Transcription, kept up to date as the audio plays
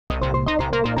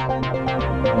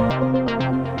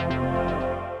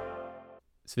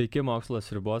Sveiki Mokslo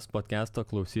sriubos podcast'o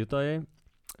klausytojai.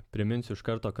 Priminsiu iš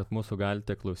karto, kad mūsų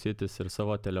galite klausytis ir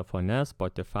savo telefone,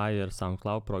 Spotify ir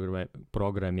SoundCloud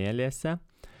programėlėse.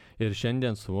 Ir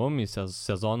šiandien su mumis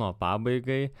sezono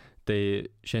pabaigai, tai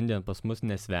šiandien pas mus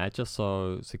ne svečias,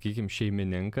 o, sakykime,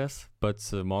 šeimininkas, pats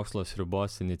Mokslo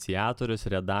sriubos iniciatorius,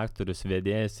 redaktorius,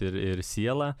 vedėjas ir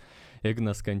siela,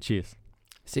 Ignas Kančys.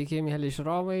 Sveiki, mėly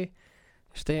žiūrovai.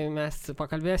 Štai mes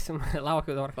pakalbėsim,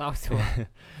 laukiu dabar klausimą.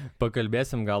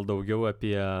 Pakalbėsim gal daugiau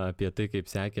apie tai, kaip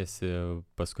sekėsi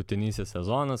paskutinysis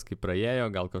sezonas, kaip praėjo,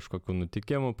 gal kažkokių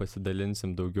nutikimų,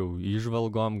 pasidalinsim daugiau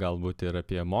įžvalgom, galbūt ir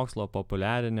apie mokslo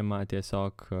populiarinimą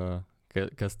tiesiog,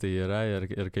 kas tai yra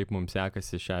ir kaip mums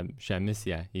sekasi šią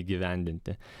misiją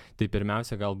įgyvendinti. Tai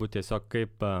pirmiausia, galbūt tiesiog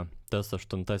kaip tas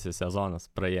 8 sezonas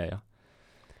praėjo.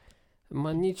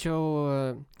 Manyčiau,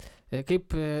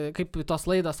 kaip tos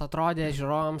laidos atrodė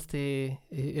žiūrovams, tai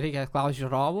reikia klausti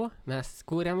žiūrovų, mes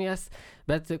kūrėm jas,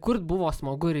 bet kur buvo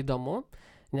smagu ir įdomu,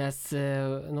 nes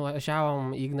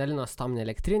nuvažiavom į Ignalinos atominę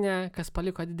elektrinę, kas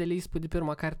paliko didelį įspūdį,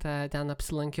 pirmą kartą ten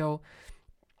apsilankiau,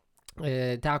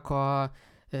 teko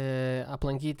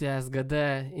aplankyti SGD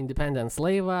Independence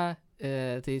laivą,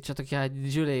 tai čia tokia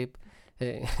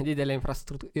didelė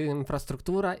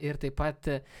infrastruktūra ir taip pat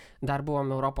dar buvom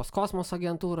Europos kosmoso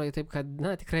agentūroje, taip kad,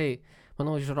 tikrai,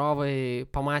 manau, žiūrovai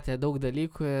pamatė daug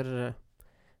dalykų ir,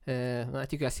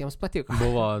 tikiuosi, jiems patiko.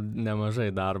 Buvo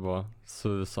nemažai darbo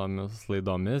su visomis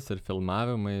laidomis ir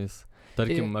filmavimais.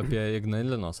 Tarkim, apie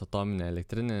Ignalinos atominę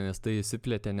elektrinę, nes tai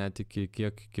įsiplėtė net iki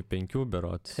 5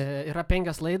 berods. Yra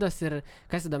 5 laidos ir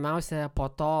kas įdomiausia, po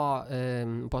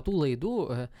tų laidų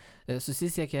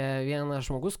susisiekė vienas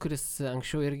žmogus, kuris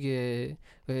anksčiau irgi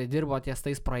dirbo ties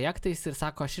tais projektais ir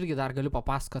sako, aš irgi dar galiu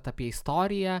papasakoti apie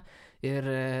istoriją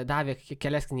ir davė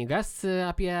kelias knygas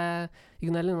apie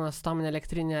Ignalinos atominę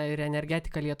elektrinę ir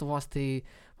energetiką Lietuvos, tai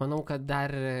manau, kad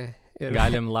dar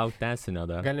galim laukti tęsinio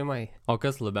dar. Galimai. O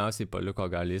kas labiausiai paliko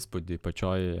gal įspūdį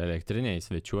pačioj elektrinėje,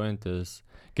 svečiuojantis,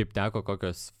 kaip teko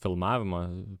kokios filmavimo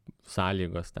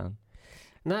sąlygos ten?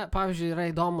 Pavyzdžiui, yra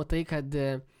įdomu tai, kad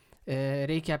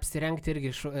reikia apsirengti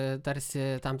irgi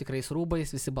tarsi tam tikrais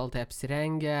rūbais, visi baltai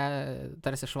apsirengę,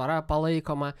 tarsi švara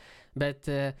palaikoma, bet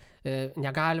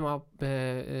negalima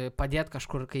padėti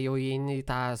kažkur, kai jau įeini į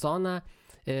tą zoną.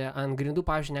 Ant grindų,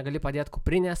 pavyzdžiui, negali padėti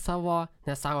kuprinės savo,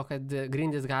 nes sako, kad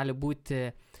grindys gali būti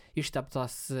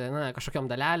išteptos kažkokiom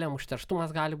dalelėm,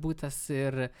 užterštumas gali būtas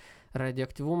ir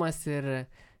radioaktyvumas ir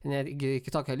netgi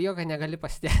kitokio lygio, kad negali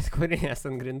pasidėti kuprinės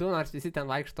ant grindų, nors visi ten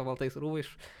vaikšto baltais rūbais,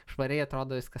 švariai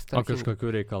atrodo viskas tvarkingai. O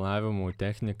kažkokių reikalavimų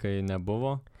technikai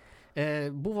nebuvo?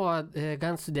 Buvo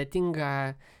gan sudėtinga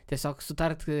tiesiog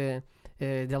sutarti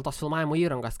dėl tos filmavimo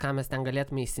įrangos, ką mes ten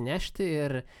galėtume įsinešti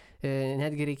ir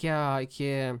netgi reikėjo iki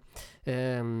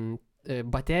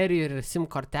baterijų ir SIM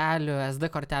kortelių,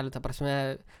 SD kortelių, ta prasme,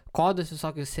 kodus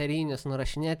visokius serijinius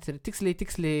nurašinėti ir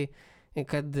tiksliai,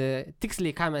 kad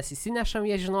tiksliai, ką mes įsinešam,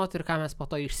 jie žinotų ir ką mes po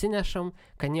to išsinešam,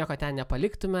 kad nieko ten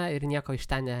nepaliktume ir nieko iš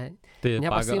ten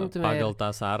nepasiimtume. Pagal tą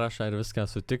sąrašą ir viską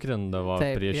sutikrindavo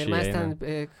prieš įeinant. Ir mes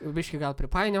ten biškį gal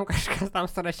pripainiom kažkas tam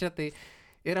sąraše, tai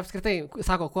ir apskritai,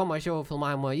 sako, kuo mažiau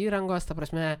filmavimo įrangos, ta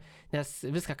prasme, nes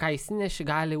viską, ką įsineši,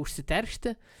 gali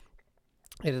užsiteršti.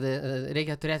 Ir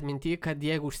reikia turėti minty, kad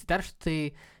jeigu užsiterštų, tai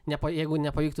jeigu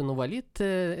nepavyktų nuvalyti,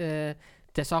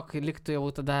 tiesiog liktų jau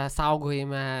tada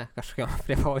saugojime kažkokiam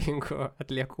prie pavojingų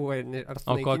atliekų ar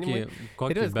sunaikinimui. O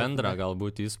kokį bendrą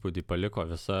galbūt įspūdį paliko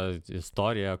visa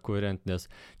istorija kuriant, nes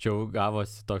čia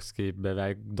gavosi toks kaip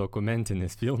beveik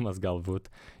dokumentinis filmas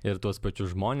galbūt ir tuos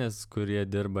pačius žmonės, kurie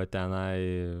dirba tenai,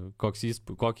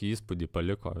 kokį įspūdį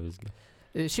paliko visgi?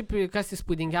 Šiaip kas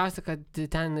įspūdingiausia, kad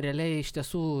ten realiai iš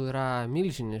tiesų yra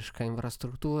milžiniška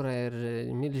infrastruktūra ir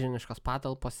milžiniškos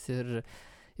patalpos ir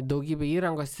daugybė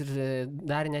įrangos ir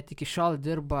dar net iki šiol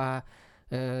dirba,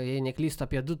 jei neklystu,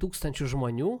 apie 2000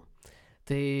 žmonių.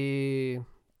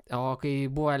 O kai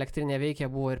buvo elektrinė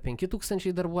veikia, buvo ir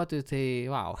 5000 darbuotojų, tai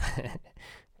wow,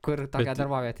 kur tokia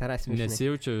darbovietė rasi.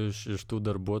 Nesijaučiu iš tų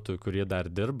darbuotojų, kurie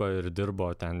dar dirba ir dirbo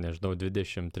ten, nežinau,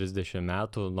 20-30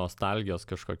 metų, nostalgijos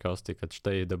kažkokios, tai kad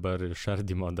štai dabar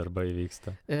šardymo darbai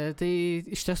vyksta. Tai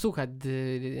iš tiesų, kad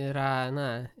yra,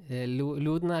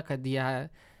 liūdna, kad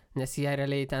nes jie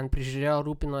realiai ten prižiūrėjo,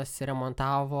 rūpinosi,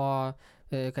 remontavo,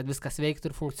 kad viskas veiktų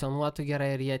ir funkcionuotų gerai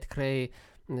ir jie tikrai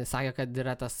sakė, kad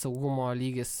yra tas saugumo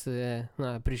lygis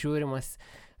prižiūrimas,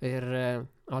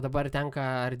 o dabar tenka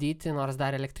ardyti, nors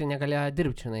dar elektrinė galėjo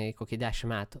dirbti, kokį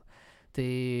 10 metų. Tai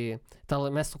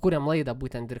mes sukūrėm laidą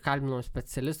būtent ir kalbinom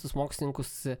specialistus,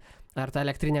 mokslininkus, ar ta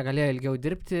elektrinė galėjo ilgiau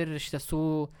dirbti ir iš tiesų,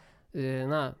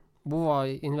 buvo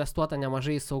investuota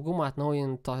nemažai į saugumą,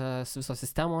 atnaujintos visos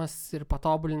sistemos ir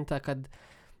patobulinta, kad,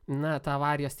 na, ta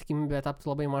avarijos tikimybė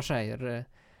taptų labai maža.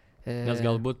 Nes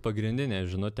galbūt pagrindinė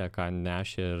žinutė, ką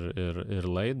nešė ir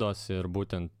laidos, ir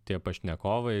būtent tie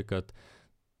pašnekovai, kad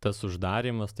tas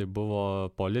uždarimas tai buvo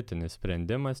politinis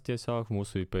sprendimas tiesiog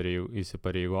mūsų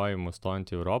įsipareigojimų stojant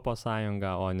į Europos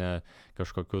Sąjungą, o ne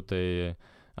kažkokiu tai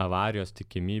avarijos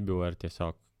tikimybių ar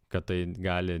tiesiog, kad tai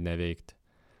gali neveikti.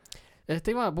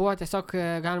 Tai va, buvo tiesiog,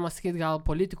 galima sakyti, gal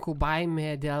politikų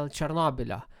baimė dėl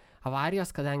Černobylio avarijos,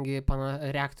 kadangi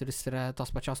reaktorius yra tos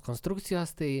pačios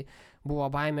konstrukcijos, tai buvo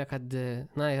baimė, kad,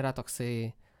 na, yra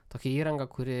tokia įranga,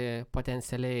 kuri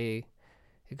potencialiai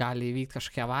gali įvykti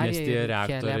kažkokia avarija. Nes tie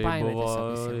reaktoriai buvo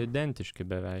identiški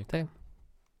beveik. Taip.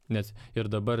 Nes ir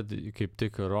dabar kaip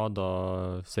tik rodo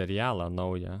serialą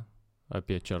naują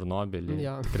apie Černobylį.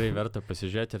 Jo. Tikrai verta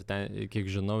pasižiūrėti ir ten, kiek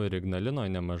žinau, ir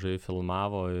Ignalinoje nemažai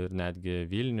filmavo ir netgi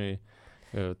Vilniui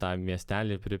tą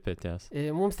miestelį Pripetės.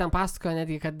 Mums ten pasakojo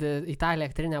netgi, kad į tą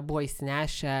elektrinę buvo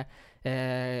įsinešę,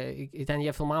 ten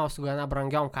jie filmavo su gana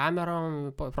brangiom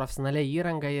kamerom, profesionaliai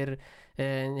įranga ir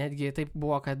netgi taip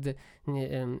buvo, kad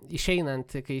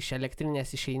išeinant, kai iš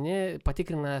elektrinės išeini,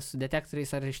 patikrina su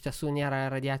detektoriais, ar iš tiesų nėra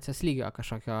radiacijos lygio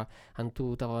kažkokio ant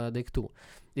tų tavo daiktų.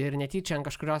 Ir netyčia ant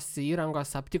kažkurios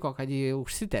įrangos aptiko, kad jį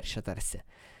užsiteršė tarsi.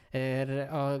 Ir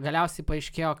galiausiai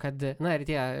paaiškėjo, kad, na, ir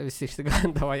tie visi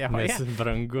išsigandavo ją. Nes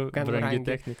brangi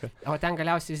technika. O ten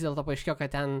galiausiai vis dėlto paaiškėjo,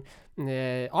 kad ten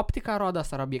optika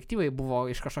rodos ar objektyvai buvo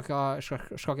iš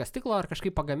kažkokio stiklo ar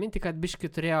kažkaip pagaminti, kad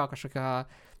biški turėjo kažkokio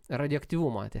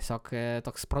radioaktyvumo, tiesiog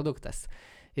toks produktas.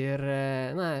 Ir,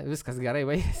 na, viskas gerai,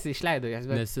 baigėsi, išleido jas,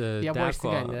 bet jie buvo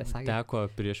išsigandę. Teko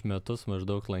prieš metus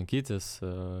maždaug lankytis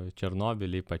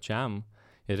Černobylį pačiam.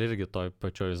 Ir irgi toj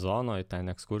pačioj zonoje, ten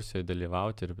ekskursijoje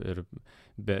dalyvauti ir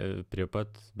prie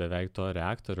pat beveik to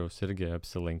reaktoriaus irgi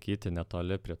apsilankyti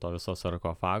netoli prie to viso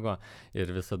sarkofago.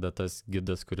 Ir visada tas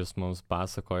gidas, kuris mums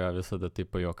pasakojo, visada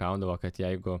taip pajuokaudavo, kad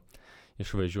jeigu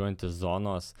išvažiuojant iš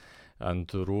zonos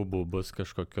ant rūbų bus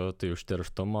kažkokio tai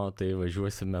užterštumo, tai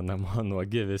važiuosime namo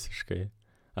nuogi visiškai.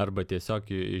 Arba tiesiog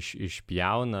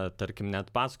išpjauna, tarkim, net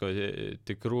pasakojo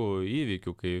tikrų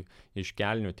įvykių, kai iš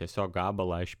kelnių tiesiog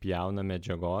gabalą išpjauna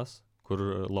medžiagos,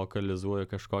 kur lokalizuoja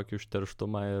kažkokį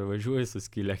užterštumą ir važiuoja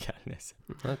suskylę kelnėse.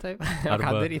 Na taip,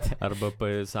 ką daryti? Arba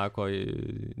sako,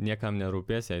 niekam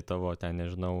nerūpės, jei tavo ten,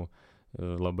 nežinau,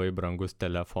 labai brangus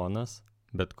telefonas,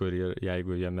 bet kur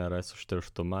jeigu jame ras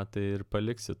užterštumą, tai ir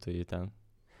paliksi tu jį ten.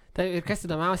 Tai ir kas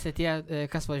įdomiausia, tie,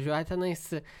 kas važiuoja tenais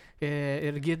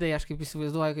ir gidai, aš kaip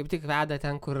įsivaizduoju, kaip tik veda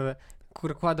ten, kur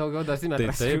kuo daugiau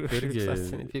dozimetras.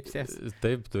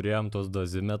 Taip, turėjom tos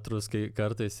dozimetrus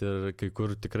kartais ir kai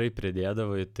kur tikrai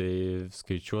pridėdavai, tai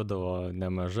skaičiuodavo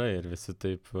nemažai ir visi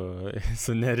taip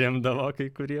sunerimdavo, kai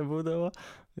kurie būdavo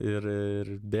ir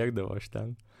bėgdavo aš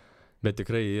ten. Bet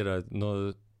tikrai yra,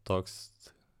 nu,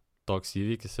 toks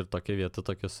įvykis ir tokia vieta,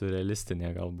 tokia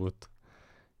surrealistinė galbūt.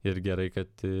 Ir gerai,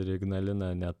 kad ir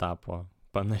Ignalina netapo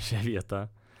panašia vieta.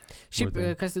 Šiaip,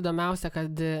 kas įdomiausia,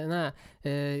 kad, na,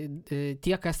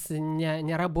 tie, kas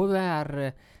nėra buvę ar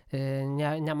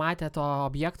nematė to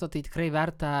objekto, tai tikrai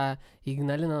verta į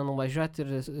Ignaliną nuvažiuoti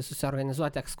ir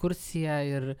susiorganizuoti ekskursiją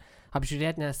ir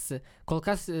apžiūrėti, nes kol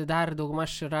kas dar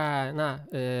daugmaž yra, na,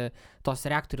 tos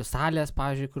reaktorių salės,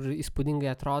 pavyzdžiui, kur įspūdingai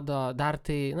atrodo, dar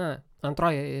tai, na,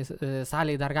 antroji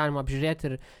salėje dar galima apžiūrėti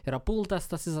ir yra pultas,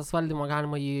 tas visas valdymo,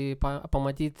 galima jį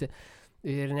pamatyti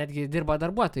ir netgi dirba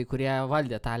darbuotojai, kurie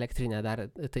valdė tą elektrinę dar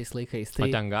tais laikais.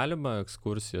 O ten galima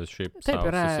ekskursijos šiaip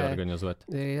susiorganizuoti?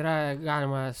 Yra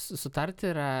galima sutarti,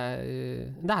 yra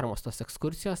daromos tos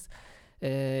ekskursijos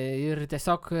ir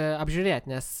tiesiog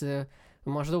apžiūrėti, nes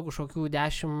maždaug už kokių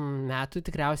 10 metų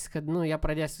tikriausiai, kad, nu, jie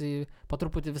pradės po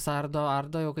truputį visą ardo,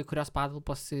 jau kai kurios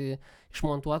patalpos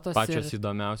išmontuotos. Pačios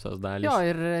įdomiausios dalys. Jo,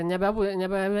 ir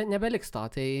nebeliks to,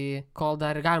 tai kol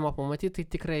dar galima pamatyti, tai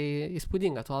tikrai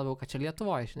įspūdinga, tuo labiau, kad čia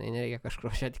Lietuvoje, žinai, nereikia kažkur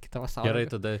važiuoti kitą pasaulį. Gerai,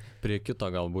 tada prie kito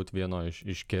galbūt vieno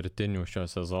iš kertinių šio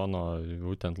sezono,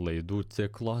 būtent laidų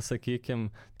ciklo,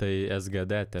 sakykim, tai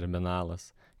SGD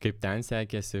terminalas. Kaip ten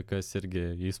sekėsi, kas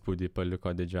irgi įspūdį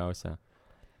paliko didžiausią?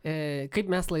 Kaip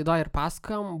mes laidoje ir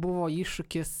pasakojom, buvo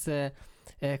iššūkis,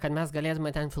 kad mes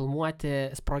galėtume ten filmuoti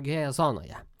sprogioje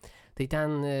zonoje. Tai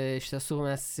ten iš tiesų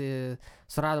mes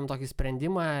suradom tokį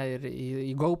sprendimą ir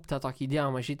į gaubtą tokį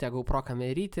įdėjom mažytę GoPro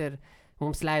kamerytę ir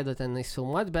mums leido ten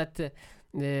įsifilmuoti, bet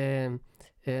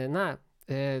na,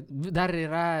 dar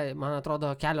yra, man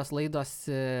atrodo, kelios laidos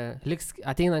liks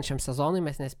ateinančiam sezonui,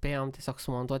 mes nespėjom tiesiog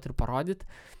sumontuoti ir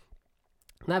parodyti.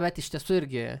 Na, bet iš tiesų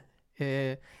irgi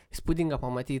įspūdinga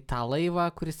pamatyti tą laivą,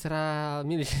 kuris yra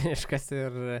milžiniškas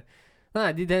ir,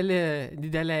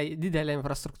 didelė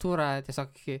infrastruktūra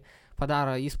tiesiog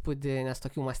padaro įspūdį, nes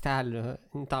tokių mastelių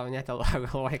tau netelpa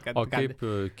galvoj, kad... O kaip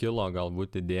kilo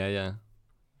galbūt idėja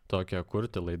tokią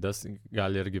kurti laidas,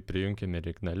 gal irgi prijunkime ir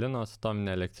Ignalinos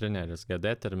atominę elektrinę ir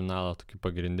SGD terminalą, tokie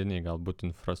pagrindiniai galbūt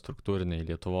infrastruktūriniai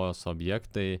Lietuvos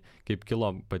objektai. Kaip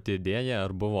kilo pati idėja,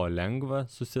 ar buvo lengva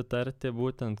susitarti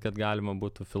būtent, kad galima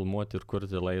būtų filmuoti ir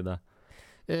kurti laidą?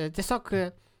 Tiesiog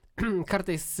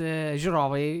kartais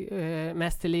žiūrovai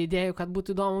mesteli idėjų, kad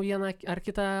būtų įdomu vieną ar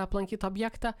kitą aplankyti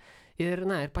objektą. Ir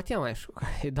patiems, aišku,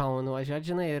 įdomu nuvažiuoti,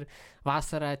 žinai, ir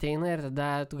vasara ateina ir tada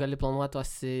tu gali planuoti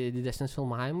tuos didesnius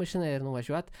filmavimus, žinai, ir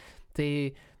nuvažiuoti. Tai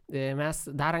mes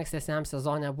dar ankstesniam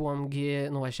sezone buvomgi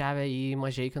nuvažiavę į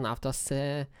Mažeikių naftos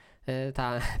tą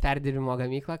perdirbimo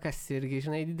gamyklą, kas irgi,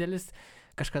 žinai, didelis.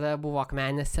 Kažkada buvo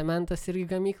Akmenės cementas irgi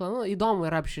gamykla. Įdomu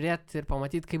yra apžiūrėti ir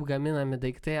pamatyti, kaip gaminami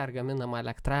daiktai, ar gaminama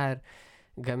elektra,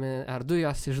 ar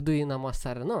dujos išdujinamos,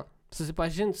 ar,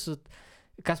 susipažinti su,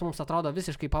 kas mums atrodo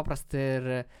visiškai paprasta ir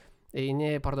eini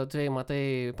parduotuvėje, matai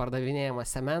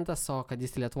pardavinėjamas cementas, o kad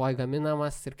jis Lietuvoje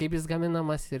gaminamas ir kaip jis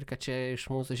gaminamas ir kad čia iš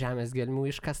mūsų žemės gelmių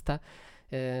iškasta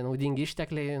naudingi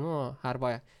ištekliai, arba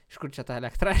iš kur čia ta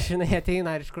elektra, žinai,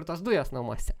 ateina ir iš kur tos dujos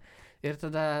namuose. Ir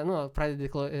tada, pradedi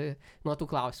nuo tų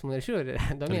klausimų ir žiūri,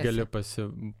 domiesi. Ir gali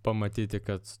pamatyti,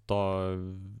 kad to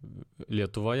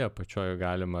Lietuvoje pačioje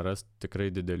galima rasti tikrai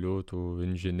didelių tų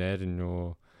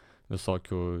inžinerinių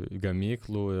visokių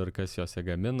gamyklų ir kas jose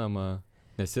gaminama.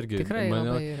 Nes irgi,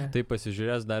 tai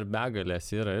pasižiūrės dar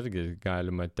begalės yra, irgi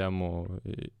galima temų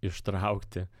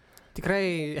ištraukti.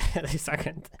 Tikrai, tai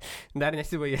sakant, dar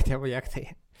nesibaigė tie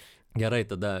projektai. Gerai,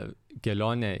 tada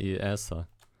kelionė į ESO.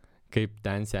 Kaip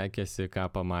ten sekėsi, ką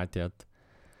pamatėt?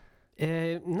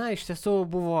 Iš tiesų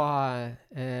buvo,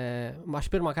 aš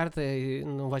pirmą kartą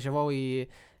nuvažiavau į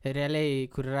realiai,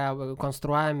 kur yra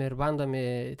konstruojami ir bandomi,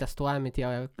 testuojami tie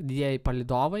didieji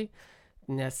palydovai,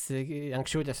 nes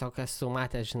anksčiau tiesiog esu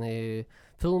matęs, žinai,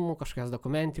 filmų, kažkokios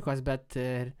dokumentikos, bet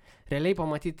realiai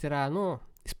pamatyti yra,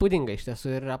 įspūdinga iš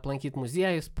tiesų ir aplankyti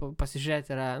muziejus,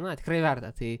 pasižiūrėti yra, tikrai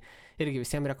verta, tai irgi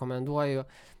visiems rekomenduoju.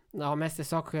 O mes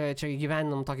tiesiog čia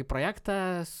gyvenom tokį projektą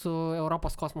su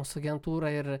Europos kosmoso agentūra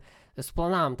ir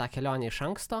suplanavom tą kelionę iš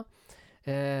anksto.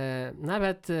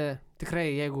 Bet tikrai,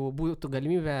 jeigu būtų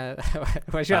galimybė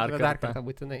važiuoti dar kartą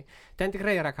būtinai. Ten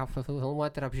tikrai yra ką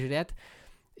filmuoti ir apžiūrėti.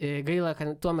 Gaila,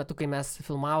 kad tuo metu, kai mes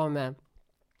filmavome,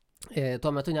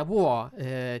 tuo metu nebuvo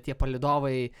tie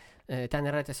palydovai. Ten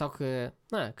yra tiesiog,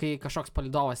 kai kažkoks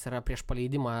palydovas yra prieš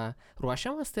paleidimą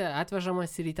ruošiamas, tai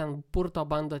atvežamas ir jį ten purto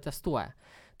bando testuoja.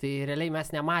 Tai realiai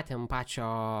mes nematėm pačio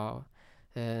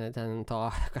ten to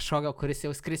kažkokio, kuris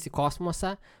jau skris į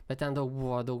kosmosą, bet ten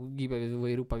buvo daugybė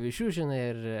įvairių pavyzdžių, žinai,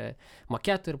 ir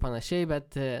maketų ir panašiai,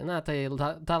 bet,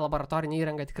 ta laboratorinė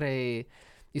įranga tikrai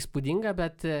įspūdinga,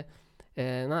 bet,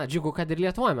 džiugu, kad ir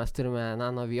Lietuvoje mes turime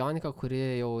nanoavioniką, kuri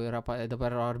jau yra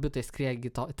dabar orbitai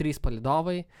skriegi 3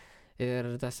 palydovai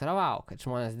ir tas yra kad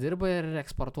žmonės dirba ir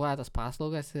eksportuoja tas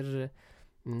paslaugas ir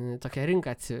tokia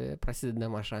rinka prasideda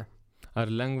maža. Ar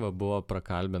lengva buvo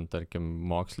prakalbinti, tarkim,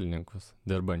 mokslininkus,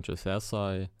 dirbančius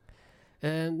ESO-ai?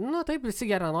 Taip, visi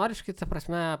geranoriškai, ta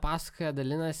prasme, pasakoja,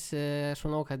 dalinasi, aš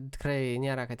manau, kad tikrai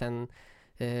nėra, kad ten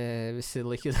visi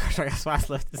laikytų kažkokias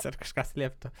paslaptis ar kažką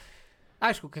slėptų.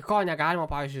 Aišku, kai ko negalima,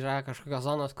 pavyzdžiui, yra kažkokios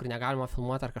zonos, kur negalima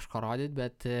filmuoti ar kažko rodyti,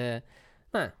 bet,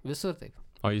 visur taip.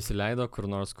 O įsileido kur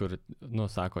nors, kur,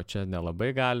 sako, čia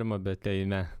nelabai galima, bet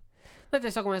eime.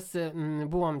 Tiesiog mes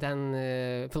buvom ten,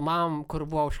 filmavom, kur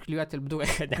buvo užklijuoti lipduvai,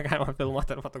 kad negalima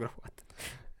filmuoti ar fotografuoti.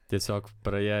 Tiesiog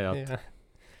praėjot. Yeah.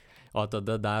 O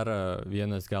tada dar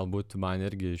vienas galbūt man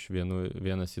irgi iš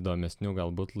vienas įdomesnių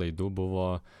galbūt laidų buvo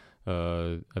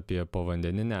apie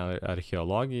povandeninę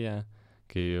archeologiją,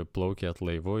 kai plaukėt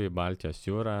laivu į Baltijos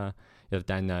jūrą ir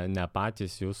ten ne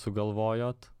patys jūs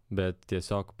sugalvojot, bet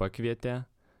tiesiog pakvietė.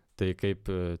 Tai kaip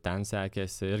ten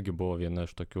sekėsi, irgi buvo viena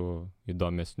iš tokių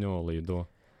įdomesnių laidų.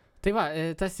 Tai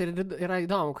tas ir yra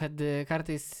įdomu, kad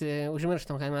kartais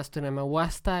užmirštam, kad mes turime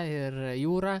uostą ir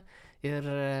jūrą ir,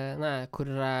 kur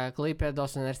yra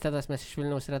Klaipėdos universitetas, mes iš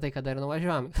Vilniaus retai kada ir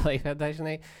nuvažiuojam. Klaipėda,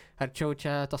 žinai, arčiau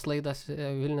čia tos laidos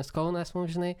Vilnius Kaunas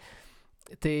mums, žinai.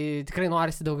 Tai tikrai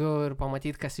norisi daugiau ir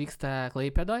pamatyti, kas vyksta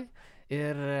Klaipėdoj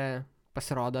ir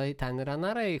pasirodo, ten yra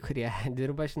narai, kurie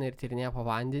dirba, žinai, ir tyrinėja po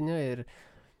vandeniu ir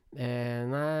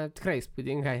tikrai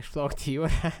įspūdinga išplaukti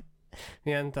jūrą,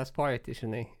 vien tas pojūtis,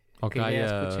 žinai. O ką jie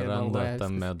randa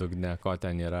tame dugne, ko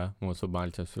ten yra mūsų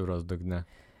Baltijos jūros dugne?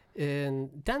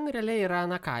 Ten realiai yra,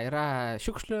 yra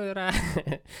šiukšlių,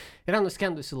 yra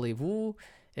nuskendusių laivų,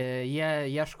 jie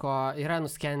ieško, yra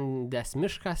nuskendęs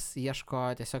miškas, ieško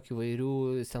tiesiog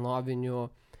įvairių senovinių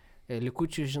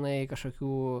likučių, žinai,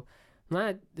 kažkokių. Na,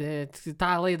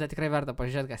 tą laidą tikrai verta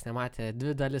pažiūrėti, kas nematė.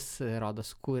 2 dalis,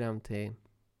 rodos, kūrėm, tai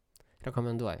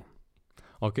rekomenduoju.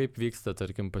 O kaip vyksta,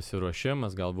 tarkim,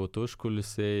 pasiruošimas, galbūt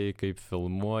užkulisiai, kaip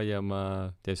filmuojama,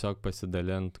 tiesiog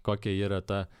pasidalint, kokia yra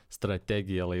ta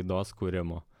strategija laidos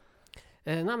kūrimo?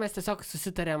 Na, mes tiesiog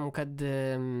susitarėm, kad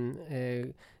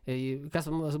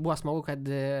kas buvo smagu, kad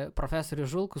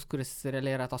profesorius Žulkus, kuris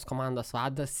realiai yra tos komandos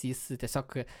vadas, jis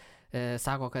tiesiog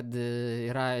sako, kad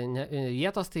yra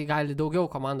vietos, tai gali daugiau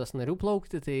komandos narių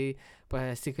plaukti, tai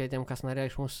pasikvietėm, kas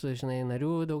norėjo iš mūsų, žinai,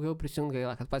 narių daugiau prisijungė,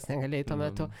 kad pats negalėjai tuo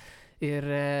metu. Ir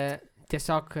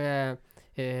tiesiog,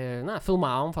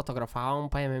 filmavom,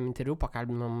 fotografavom, paėmėm interviu,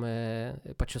 pakalbinom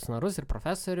pačius narus ir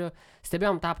profesorių,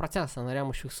 stebėjom tą procesą, norėjom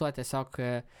užfiksuoti tiesiog,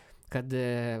 kad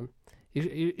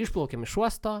išplaukėm iš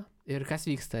uosto ir kas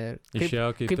vyksta. Išėjo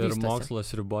kaip ir Mokslo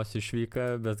sriubos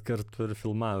išvyka, bet kartu ir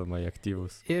filmavimai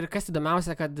aktyvūs. Ir kas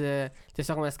įdomiausia, kad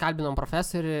tiesiog mes kalbinom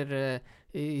profesorių ir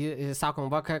sakom,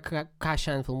 va, ką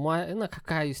šiandien filmuoja, na,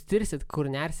 ką jūs tirsit, kur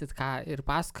nersit, ką ir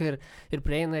paskui, ir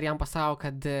prieina ir jam pasako,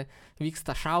 kad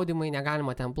vyksta šaudimai,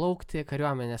 negalima ten plaukti,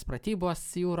 kariuomenės pratybos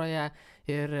jūroje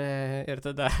ir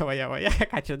tada, vaja,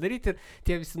 ką čia daryti, ir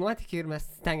tie visi nuotykiai, ir mes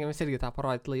stengiamės irgi tą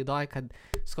parodyti laidoj, kad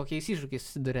su kokiais iššūkiais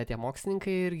susiduria tie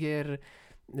mokslininkai irgi, ir,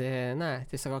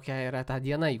 tiesiog kokia yra ta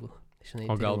diena jų.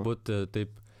 Žinai, o galbūt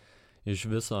taip iš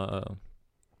viso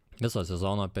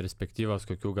sezono perspektyvos,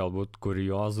 kokių galbūt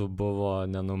kuriozų buvo,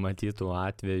 nenumatytų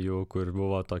atvejų, kur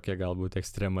buvo tokia galbūt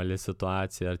ekstremali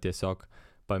situacija, ar tiesiog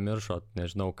pamiršot,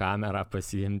 nežinau, kamerą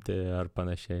pasiimti ar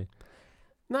panašiai?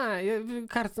 Na,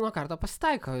 karts nuo karto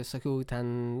pasitaiko visokių, ten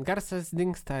garsas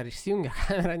dingsta, ar išsijungia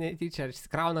kamerą netyčia, ar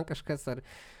išsikrauna kažkas, ar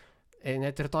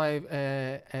net ir toj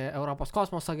Europos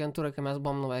kosmoso agentūrai, kai mes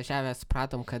buvom nuvažiavę,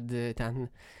 supratom, kad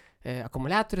ten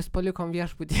akumuliatorius palikom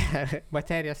viešbutį, ar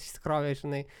baterijos išsikrovė,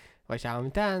 žinai, važiavom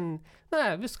ten, na,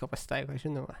 visko pasitaiko,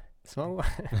 žinoma, smagu.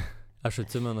 Aš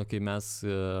atsimenu, kai mes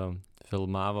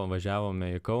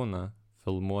važiavome į Kauną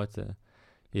filmuoti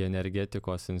į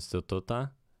energetikos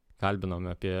institutą,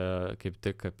 kalbinome apie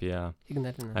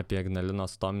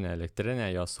Ignalinos atominę elektrinę,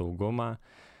 jo saugumą,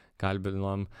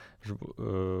 kalbinom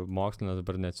mokslininkas,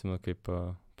 dabar neatsimenu kaip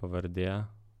pavardė.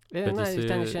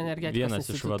 Vienas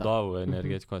iš vadovų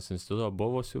energetikos instituto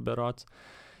buvusių berods.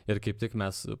 Ir kaip tik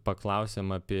mes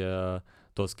paklausėm apie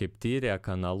tos kaip tyrė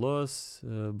kanalus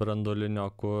branduolinio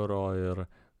kuro ir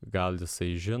gal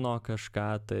jisai žino kažką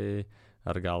tai,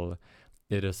 ar gal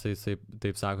ir jisai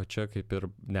taip sako, čia kaip ir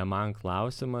ne man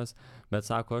klausimas, bet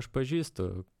sako, aš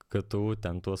pažįstu KTU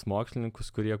ten tuos mokslininkus,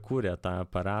 kurie kūrė tą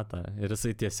aparatą. Ir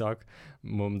jisai tiesiog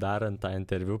mum darant tą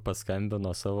interviu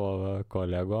paskambino savo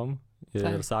kolegom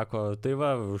ir sako, tai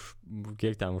va, už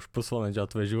pusvalandžio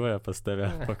atvažiuoja pas tave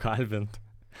pakalbint.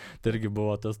 Tai irgi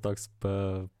buvo tas toks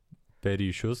per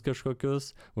ryšius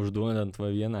kažkokius, užduodant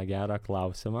vieną gerą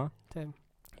klausimą. Taip.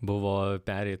 Buvo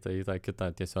pereita į tą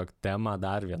kitą tiesiog temą,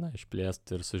 dar vieną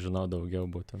išplėsti ir sužinau daugiau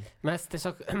būtent. Mes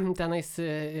tiesiog tenais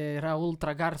yra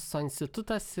ultragarso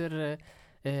institutas ir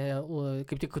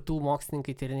kaip tik tų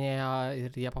mokslininkai tyrinėjo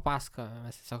ir jie papasako.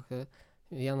 Mes tiesiog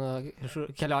vienu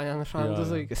kelionę nušaujam du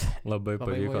zuikius. Labai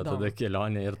pavyko tada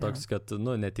kelionė ir toks, kad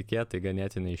netikėtai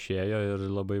ganėtinai išėjo ir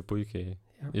labai puikiai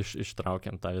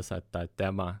ištraukiam tą visą tą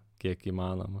temą, kiek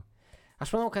įmanoma.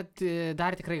 Aš manau, kad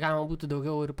dar tikrai galima būtų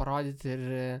daugiau ir parodyti ir,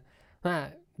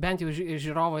 bent jau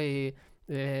žiūrovai,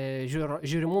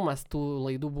 žiūrimumas tų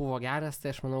laidų buvo geras,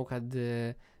 tai aš manau, kad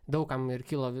daugam ir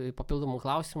kilo papildomų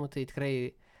klausimų, tai tikrai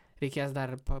reikės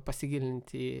dar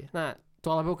pasigilinti.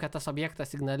 Tuo labiau, kad tas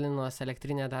objektas Ignalinos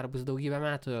elektrinė dar bus daugybę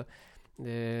metų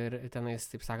ir tenais,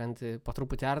 taip sakant, po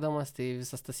truputį ardomas, tai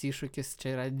visas tas iššūkis,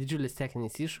 čia yra didžiulis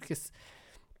techninis iššūkis,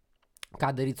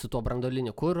 ką daryti su tuo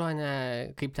branduoliniu kuru,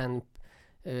 kaip ten,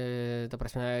 ta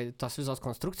prasme, tos visos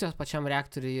konstrukcijos pačiam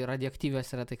reaktoriui radioaktyvios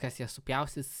yra, tai kas jie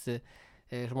supjaustys,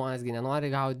 žmonėsgi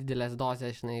nenori gauti didelės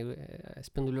dozės, žinai,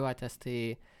 spinduliuotės, tai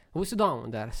bus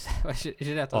įdomu dar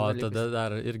žiūrėti. O tada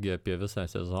dar irgi apie visą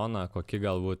sezoną, kokie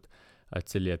galbūt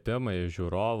atsiliepimai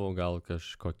žiūrovų, gal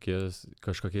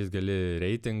kažkokiais gali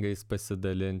reitingais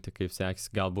pasidalinti, kaip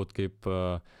seksis, galbūt kaip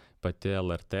pati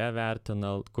LRT vertina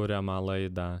kuriamą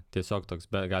laidą, tiesiog toks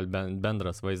gal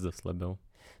bendras vaizdas labiau.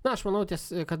 Aš manau,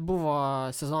 kad buvo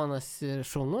sezonas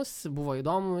šaunus, buvo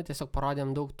įdomu, tiesiog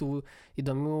parodėm daug tų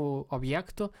įdomių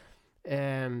objektų.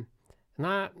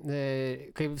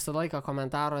 Kaip visą laiką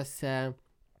komentaruose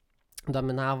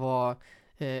dominavo,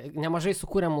 nemažai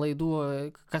sukūrėm laidų,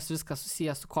 kas viskas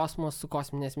susijęs su kosmosu,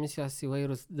 kosminės misijos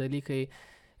įvairūs dalykai,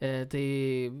 tai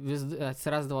vis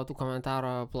atsirasdavo tų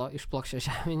komentarų iš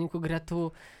plokščiažemininkų gretų,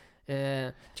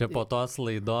 Čia po tos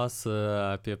laidos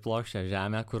apie plokščią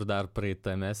žemę, kur dar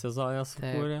praeitame sezone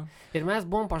sukūrėm. Ir mes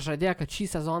buvom pažadėję, kad šį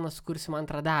sezoną sukursim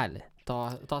antrą dalį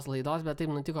tos laidos, bet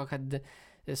taip nutiko, kad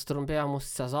sutrumpėjo mūsų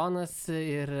sezonas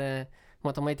ir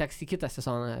matomai teks į kitą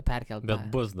sezoną perkelti. Bet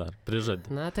bus dar,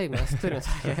 prižadė. Na taip, mes turime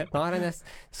tokią norą, nes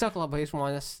tiesiog labai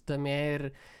žmonės domėjo ir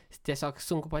tiesiog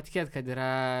sunku patikėti, kad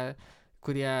yra,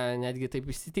 kurie netgi taip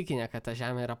įsitikinę, kad ta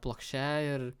žemė yra plokščia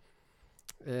ir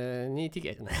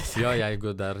neįtikėtina. Jo,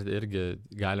 jeigu dar irgi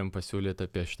galim pasiūlyti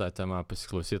apie šitą temą,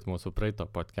 pasiklausyti mūsų praeito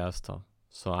podcast'o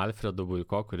su Alfredu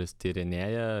Buiko, kuris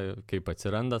tyrinėja, kaip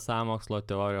atsiranda sąmokslo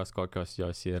teorijos, kokios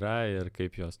jos yra ir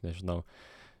kaip jos, nežinau,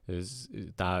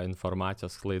 tą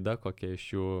informacijos sklaida, kokie iš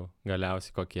jų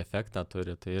galiausiai kokį efektą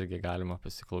turi, tai irgi galima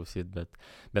pasiklausyti,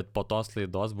 bet po tos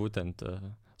laidos būtent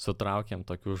sutraukėm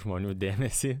tokių žmonių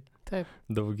dėmesį. Taip.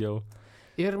 Daugiau.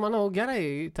 Ir manau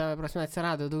gerai, ta prasme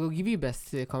atsirado daugiau gyvybės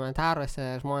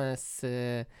komentaruose, žmonės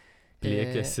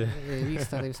pliekėsi.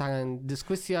 Vyksta, taip sakant,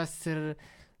 diskusijos ir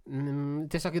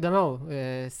tiesiog įdomiau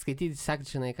skaityti,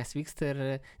 sekti, žinai, kas vyksta.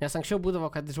 Nes anksčiau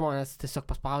būdavo, kad žmonės tiesiog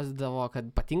paspausdavo,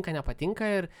 kad patinka, nepatinka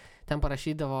ir ten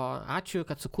parašydavo ačiū,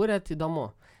 kad sukūrėt,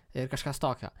 įdomu ir kažkas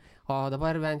tokio. O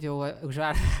dabar bent jau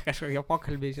užverda kažkokie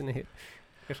pokalbiai, žinai,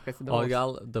 kažkas įdomu. O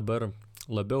gal dabar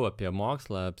labiau apie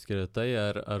mokslą apskritai,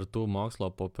 ar tų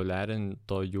mokslo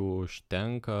populiarintojų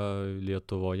užtenka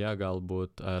Lietuvoje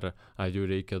galbūt, ar jų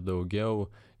reikia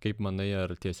daugiau, kaip manai,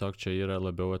 ar tiesiog čia yra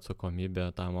labiau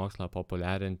atsakomybė tą mokslą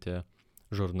populiarinti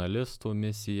žurnalistų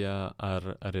misija,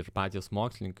 ar ir patys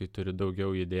mokslininkai turi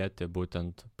daugiau įdėti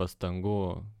būtent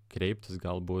pastangų kreiptis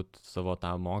galbūt savo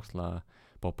tą mokslą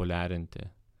populiarinti?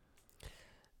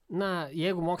 Na,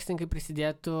 jeigu mokslininkai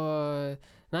prisidėtų,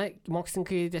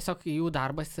 mokslininkai tiesiog jų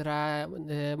darbas yra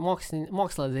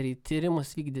mokslą daryti,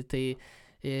 tyrimus vykdyti, tai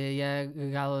jie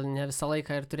gal ne visą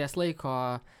laiką ir turės laiko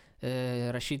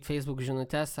rašyti Facebook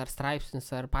žinutes ar straipsnius,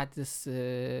 ar patys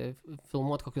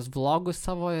filmuoti kokius vlogus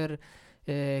savo ir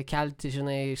kelti,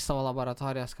 žinai, iš savo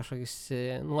laboratorijos kažkokius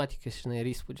nuotykius, žinai, ir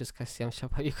įspūdžius, kas jiems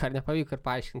čia pavyko ar nepavyko ir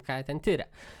paaiškinti, ką jie ten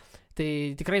tyria. Tai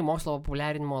tikrai mokslo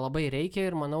populiarinimo labai reikia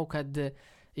ir manau, kad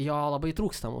jo labai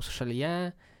trūksta mūsų šalyje,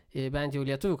 bent jau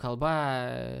lietuvių kalba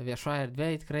viešoje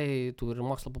erdvėje tikrai tų ir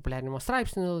mokslo populiarinimo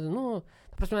straipsnių,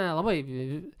 ta prasme, labai,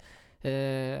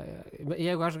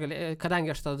 jeigu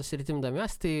kadangi aš tada sritim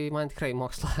domiuosi, tai man tikrai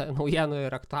mokslo naujienų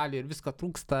ir aktualių ir visko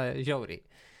trūksta žiauriai.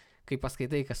 Kai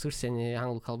paskaitai, kas užsienį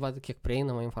anglų kalba, kiek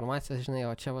prieinama informacija, žinai,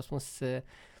 o čia pas mus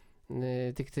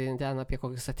tik tai ten apie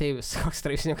kokius ateivius, koks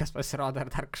straipsniukas pasirodo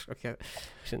ar dar kažkokie,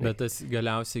 žinai. Bet tas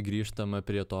galiausiai grįžtama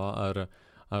prie to,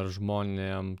 ar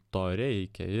žmonėm to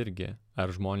reikia irgi,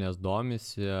 ar žmonės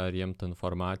domisi, ar jiem ta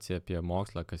informacija apie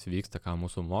mokslą, kas vyksta, ką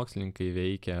mūsų mokslininkai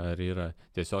veikia, ar yra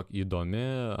tiesiog įdomi,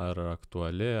 ar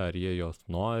aktuali, ar jie jos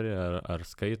nori, ar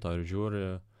skaito, ar žiūri.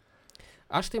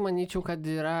 Aš tai manyčiau, kad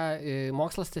yra,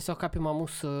 mokslas tiesiog apima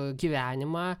mūsų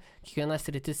gyvenimą, kiekvienas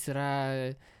sritis yra,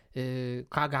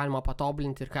 ką galima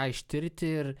patobulinti ir ką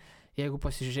ištirti, ir jeigu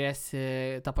pasižiūrėsi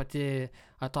tą pati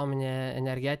atominė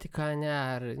energetika,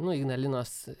 ar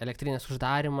Ignalinos elektrinės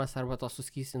uždarimas, arba tos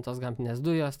suskystintos gamtinės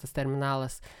dujos, tas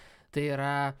terminalas, tai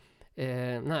yra,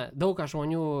 daug ką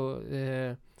žmonių,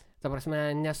 ta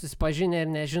prasme, nesusipažinę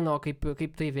ir nežino,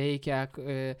 kaip tai veikia,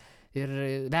 ir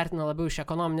vertina labiau iš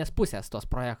ekonominės pusės tos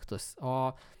projektus.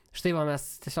 O štai mes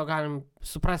tiesiog galim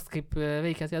suprasti, kaip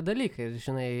veikia tie dalykai. Ir,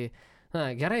 žinai,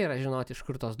 gerai yra žinoti, iš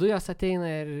kur tos dujos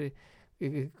ateina ir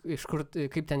iš kur,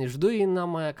 kaip ten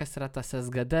išdujinama, kas yra tas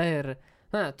SGD ir,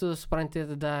 tu supranti,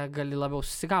 tada gali labiau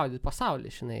susigaudyti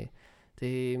pasaulį, žinai.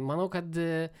 Tai manau, kad,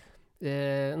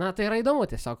 tai yra įdomu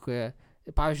tiesiog.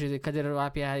 Pavyzdžiui, kad ir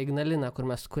apie Ignaliną, kur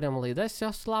mes kuriam laidas,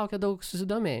 jos sulaukia daug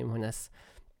susidomėjimų, nes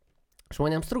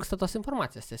žmonėms trūksta tos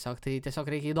informacijos tiesiog. Tai tiesiog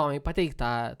reikia įdomiai pateikti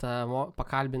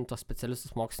pakalbinti tos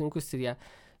specialistus mokslininkus ir jie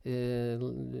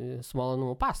su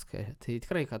malonumu pasakoja. Tai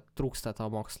tikrai, kad trūksta to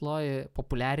mokslo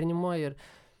populiarinimo ir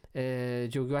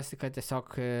džiaugiuosi, kad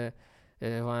tiesiog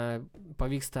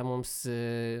pavyksta mums,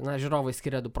 žiūrovai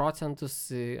skiria 2 procentus,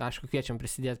 aišku, kviečiam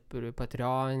prisidėti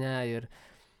Patreon'e ir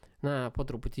po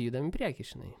truputį judam į priekį,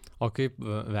 žinai. O kaip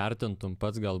vertintum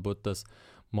pats galbūt tas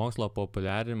mokslo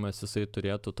populiarinimas, jisai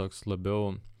turėtų toks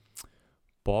labiau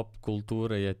pop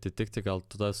kultūrai atitikti, gal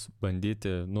tas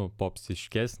bandyti,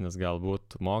 popsiškesnis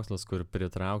galbūt mokslas, kur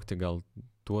pritraukti gal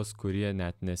tuos, kurie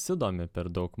net nesidomi per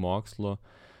daug mokslu,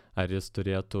 ar jis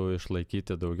turėtų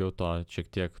išlaikyti daugiau to, šiek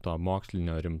tiek to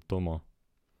mokslinio rimtumo?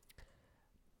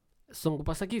 Sunku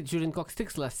pasakyti, žiūrint koks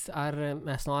tikslas, ar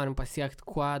mes norim pasiekti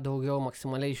kuo daugiau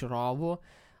maksimaliai žiūrovų,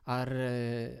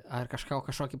 ar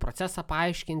kažkokį procesą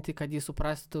paaiškinti, kad jį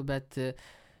suprastų, bet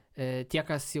tie,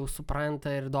 kas jau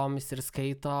supranta ir domis ir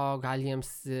skaito, gal jiems,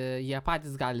 jie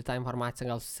patys gali tą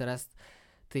informaciją gal susirasti.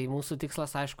 Tai mūsų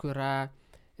tikslas, aišku, yra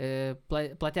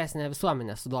platesnę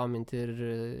visuomenę sudominti ir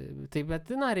taip, bet,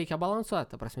 reikia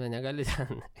balansuoti, ta prasme, negali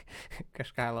ten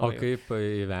kažką labai. O kaip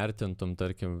įvertintum,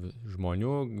 tarkim,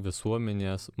 žmonių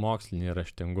visuomenės mokslinį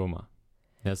raštingumą?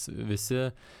 Nes visi,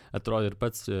 atrodo, ir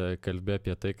pats kalbė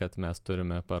apie tai, kad mes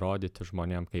turime parodyti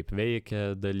žmonėm, kaip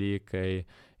veikia dalykai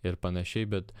ir panašiai,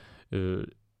 bet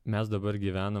mes dabar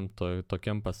gyvenam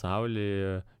tokiam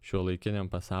pasaulyje, šiuolaikiniam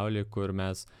pasaulyje, kur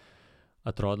mes,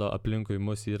 atrodo, aplinkui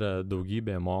mus yra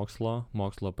daugybė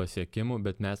mokslo pasiekimų,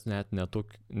 bet mes net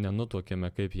nenutuokėme,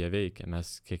 kaip jie veikia.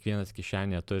 Mes kiekvienas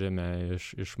kišenėje turime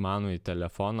išmanųjį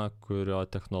telefoną, kurio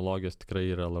technologijos tikrai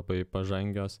yra labai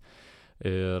pažangios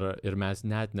ir mes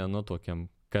net nenutuokėm,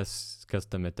 kas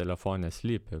tame telefone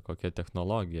slypi, kokia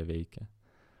technologija veikia.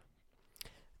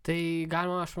 Tai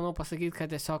galima, aš manau, pasakyti,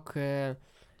 kad tiesiog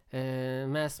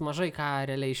mes mažai ką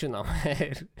realiai žinom.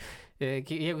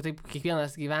 Jeigu taip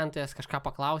kiekvienas gyventojas kažką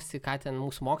paklausi, ką ten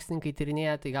mūsų mokslininkai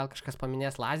tyrinėja, tai gal kažkas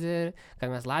paminės lazerį,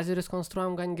 kad mes lazerius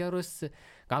konstruojam gan gerus,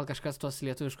 gal kažkas tuos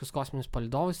lietuviškus kosminius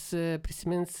palydovus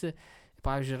prisimins.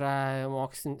 Pavyzdžiui, yra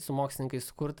su mokslininkais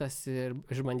sukurtas ir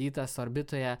išbandytas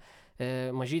orbitoje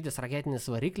mažytis raketinis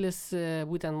variklis,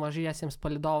 būtent mažiesiems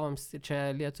palydovams.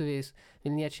 Čia lietuviais,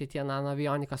 Vilniečiai tie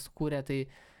nanoavioniką sukūrė. Tai,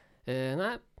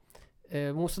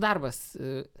 mūsų darbas,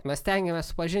 mes stengiamės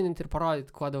supažindinti ir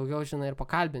parodyti, kuo daugiau žinai ir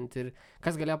pakalbinti. Ir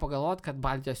kas galėjo pagalvoti, kad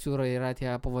Baltijos jūroje yra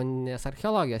tie povandeninės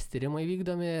archeologijos tyrimai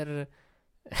vykdomi ir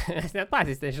mes net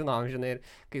patys nežinom, žinai, ir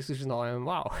kai sužinojom,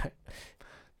 wow.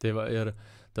 Tai va, ir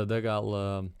tada gal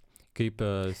kaip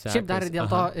sekasi. Šiaip dar dėl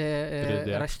to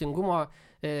raštingumo,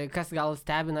 kas gal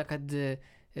stebina, kad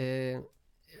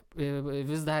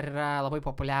vis dar yra labai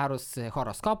populiarūs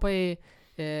horoskopai,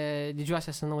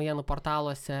 didžiuosiuose naujienų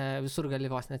portaluose, visur gali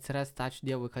vos neatsirasti, ačiū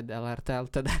Dievui, kad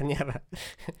LRT dar nėra.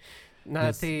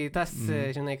 Tai tas,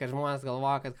 žinai, kad žmonės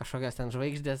galvoja, kad kažkokios ten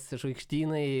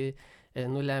žvaigždynai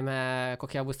nulėmė,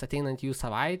 kokia bus ateinant jų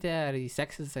savaitė, ar jį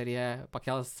seksis, ar jie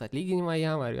pakels atlyginimą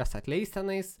jam, ar juos atleis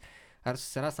tenais, ar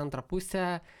susiras antrą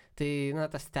pusę. Tai,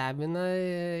 tas stebina,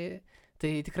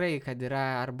 tai tikrai, kad yra,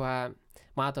 arba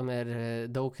matome ir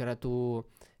daug yra tų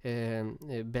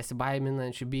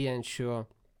besibaiminančių, bijančių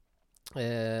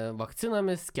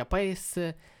vakcinomis, skiepais,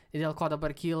 dėl ko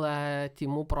dabar kyla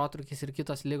tymų protrūkis ir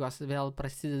kitos ligos vėl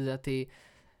prasideda. Tai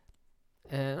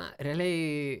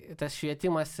realiai tas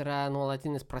švietimas yra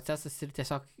nuolatinis procesas ir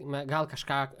tiesiog gal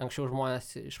kažką anksčiau žmonės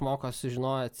išmoko,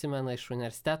 sužinojo, atsimena iš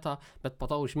universiteto, bet po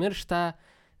to užmiršta,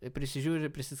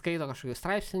 prisižiūri, prisiskaito kažkokių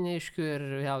straipsnių neaiškių ir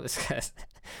vėl viskas.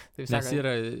 Nes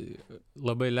yra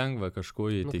labai lengva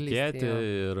kažkuo įtikėti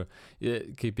ir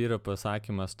kaip yra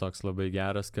pasakymas toks labai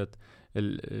geras, kad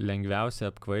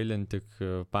lengviausia apkvailinti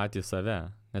patį save.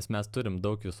 Nes mes turim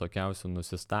daug visokiausių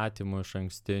nusistatymų iš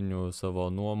ankstinių, savo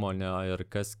nuomonę ir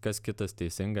kas kitas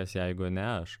teisingas, jeigu ne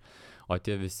aš. O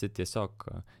tie visi tiesiog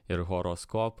ir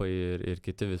horoskopai ir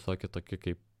kiti visokie tokie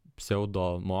kaip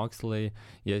pseudo mokslai,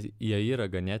 jie yra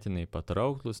ganėtinai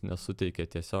patrauklus, nes suteikia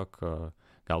tiesiog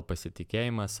gal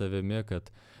pasitikėjimą savimi,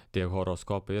 kad tie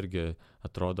horoskopai irgi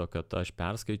atrodo, kad aš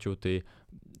perskaičiau, tai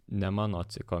ne mano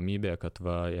atsakomybė, kad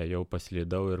jau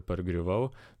paslydau ir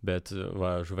pargriuvau, bet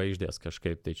žvaigždės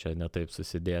kažkaip tai čia netaip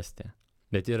susidėstė.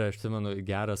 Bet yra, aš atsimenu,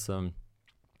 geras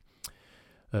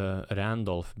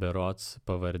Randolph berods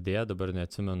pavardė, dabar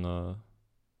neatsimenu.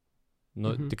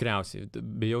 Tikriausiai,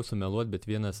 bijau sumeluoti, bet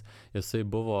vienas, jisai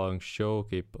buvo anksčiau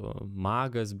kaip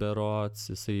magas berods,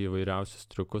 jisai įvairiausius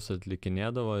triukus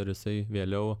atlikinėdavo ir jisai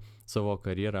vėliau savo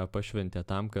karjerą pašventė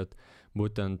tam, kad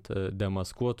būtent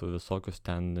demaskuotų visokius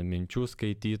ten minčių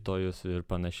skaitytojus ir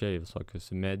panašiai, visokius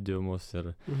mediumus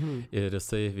ir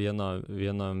jisai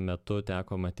vieno metu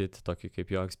teko matyti tokį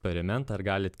kaip jo eksperimentą, ar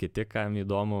galit kiti, kam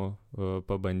įdomu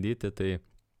pabandyti, tai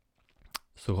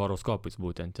su horoskopais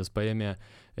būtent. Jis paėmė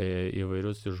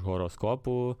įvairius iš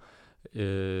horoskopų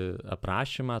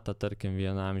aprašymą, tarkim,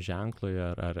 vienam ženklui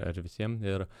ar visiems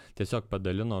ir tiesiog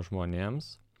padalino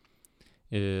žmonėms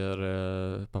ir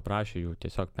paprašė jų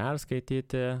tiesiog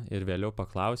perskaityti ir vėliau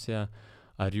paklausė,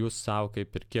 ar jūs savo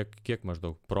kaip ir kiek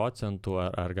maždaug procentų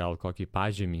ar gal kokį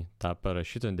pažymį tą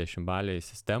parašytą 10-balėje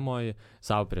sistemoje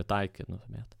savo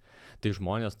pritaikytumėt. Tai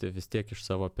žmonės tai vis tiek iš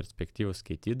savo perspektyvų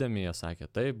skaitydami, jie sakė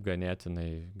taip,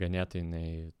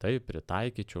 ganėtinai taip,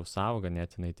 pritaikyčiau savo,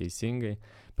 ganėtinai teisingai.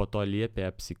 Po to liepė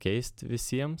apsikeisti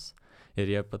visiems ir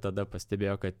jie tada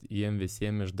pastebėjo, kad jiem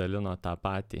visiems išdalino tą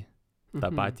patį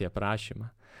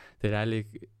aprašymą. Tai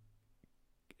realiai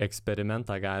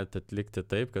eksperimentą galite atlikti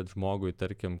taip, kad žmogui,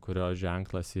 tarkim, kurio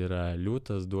ženklas yra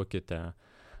liūtas, duokite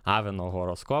avino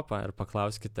horoskopą ir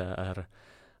paklauskite,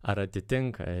 ar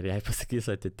atitinka. Ir jei pasakys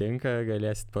atitinka,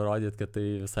 galėsit parodyti, kad tai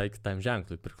visai kitam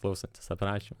ženklui priklausantis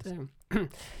aprašymas.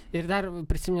 Ir dar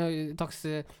prisiminiau toks,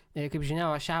 kaip žinia,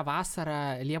 šią vasarą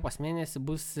Liepos mėnesį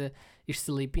bus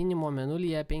išsilaipinimo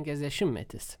mėnulyje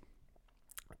 50-metis.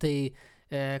 Tai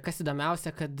kas įdomiausia,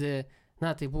 kad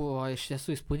tai buvo iš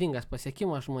tiesų įspūdingas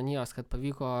pasiekimas žmonijos, kad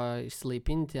pavyko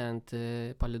išsilaipinti ant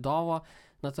palydovo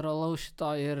natūralaus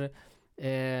šito ir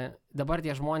dabar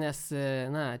tie žmonės,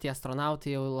 tie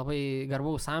astronautai jau labai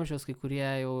garbaus amžiaus, kai kurie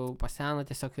jau paseno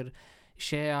tiesiog ir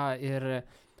išėjo ir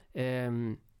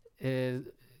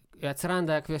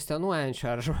atsiranda kvestionuojančių,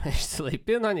 ar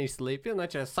išsilaipino, neišsilaipino,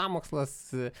 čia sąmokslas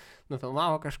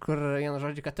nufilmavo kažkur vieną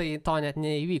žodžią, kad tai to net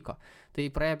neįvyko. Tai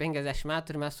praėjo 50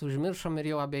 metų ir mes užmiršom ir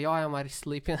jau abejojom, ar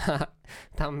išsilaipina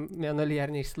tam mėnulyje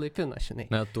ar neišsilaipino, žinai.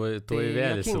 Tuoj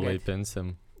vėl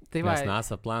išsilaipinsim. Tai nes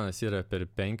NASA planas yra per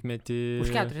 5 metį.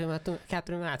 Už 4 metų.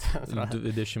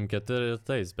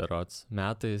 24 berods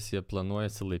metais jie planuoja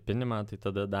išsilaipinimą, tai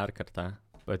tada dar kartą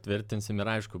patvirtinsim ir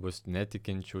aišku bus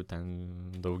netikinčių ten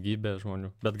daugybė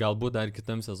žmonių. Bet galbūt dar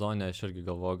kitam sezone aš irgi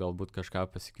galvoju, galbūt kažką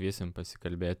pasikviesim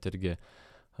pasikalbėti irgi,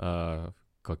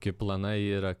 kokie planai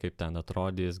yra, kaip ten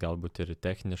atrodys, galbūt ir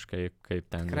techniškai,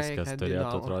 kaip ten tikrai, viskas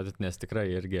turėtų atrodyti, nes tikrai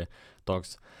irgi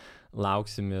toks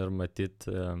lauksim ir matyt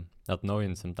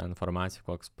atnaujinsim tą informaciją,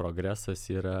 koks progresas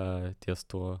yra ties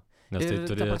tuo, nes tai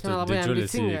turėtų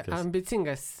didžiulis įvykis.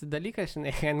 Ambicingas dalykas,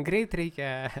 žinai, ant greit reikia.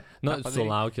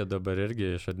 Sulaukė dabar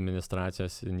irgi iš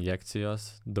administracijos injekcijos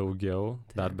daugiau,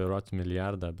 dar berods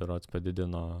milijardą,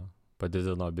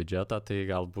 padidino biudžetą, tai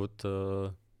galbūt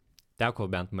teko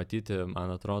bent matyti,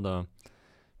 man atrodo,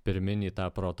 pirminį tą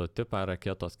prototipą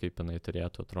raketos, kaip jinai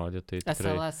turėtų atrodyti. Tai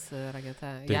tikrai, SLS raketa.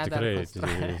 Tai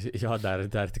tikrai, jo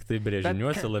dar tik tai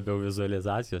brėžiniuose, labiau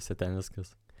vizualizacijose ten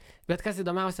viskas. Bet kas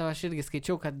įdomiausia, aš irgi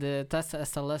skaičiau, kad tas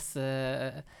SLS,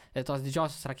 tos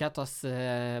didžiosios raketos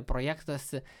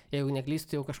projektas, jeigu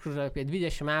neklystu, jau kažkur apie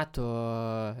 20 metų,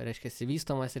 reiškia,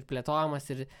 vystomas ir plėtojamas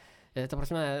ir, ta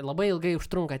prasme, labai ilgai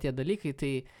užtrunka tie dalykai,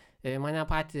 tai mane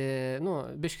patį,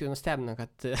 biškai nustebino, kad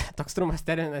toks trumpas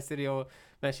terminas ir jau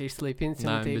mes čia išsilaipinsim.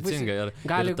 Tai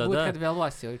gali būti, kad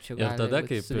vėluos jau čia. Ir tada,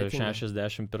 kaip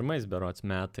 61 berods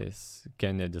metais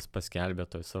Kennedys paskelbė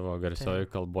toj savo garsioji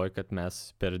kalboj, kad mes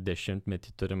per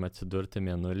 10-metį turim atsidurti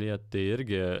mėnulyje, tai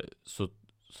irgi su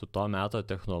to meto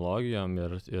technologijom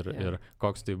ir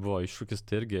koks tai buvo iššūkis,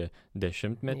 tai irgi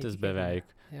 10-metis beveik,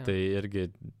 tai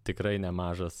irgi tikrai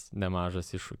nemažas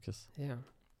iššūkis.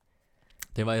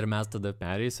 Tai va ir mes tada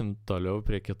pereisim toliau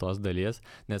prie kitos dalies,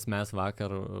 nes mes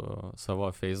vakar savo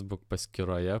Facebook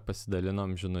paskyroje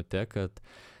pasidalinom žinutę, kad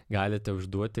galite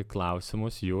užduoti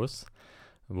klausimus jūs,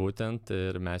 būtent,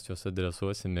 ir mes juos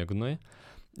adresuosim Ignui,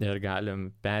 ir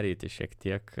galim pereiti šiek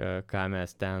tiek, ką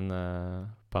mes ten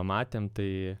pamatėm,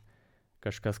 tai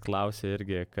kažkas klausė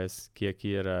irgi, kiek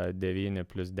yra 9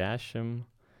 + 10,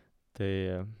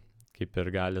 tai kaip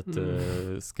ir galit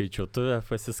skaičiuotuvę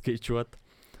pasiskaičiuoti.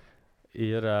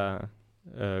 Yra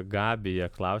Gabija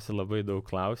klausė labai daug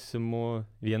klausimų,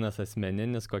 vienas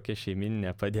asmeninis, kokia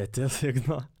šeimininė padėtis,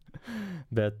 Igno,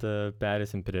 bet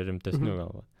perėsim prie rimtesnių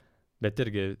galvo. Bet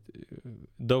irgi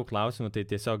daug klausimų, tai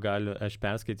tiesiog aš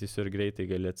perskaitysiu ir greitai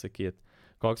gali atsakyti.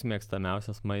 Koks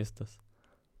mėgstamiausias maistas?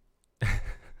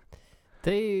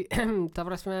 Tai, ta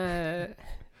prasme,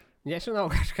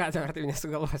 nežinau kažką, dabar taip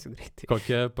nesugalvosiu greitai.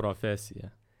 Kokia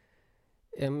profesija?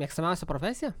 Mėgstamiausia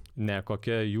profesija? Ne,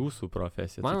 kokia jūsų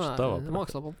profesija? Mano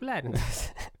mokslo populiarintas.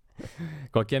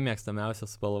 Kokia mėgstamiausia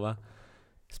spalva?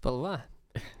 Spalva?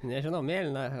 Nežinau,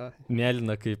 mėlyna.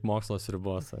 Mėlyna kaip mokslo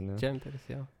sriubos, ne? Džemperis,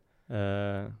 jau.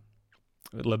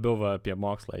 Labiau apie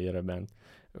mokslą yra bent.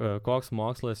 Koks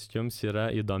mokslas jums yra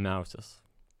įdomiausias?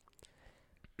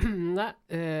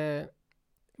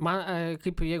 Man,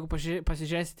 kaip jeigu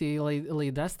pasižiūrėsite į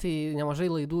laidas, tai nemažai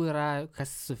laidų yra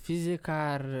kas su fizika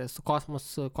ar su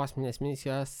kosmosu, kosminės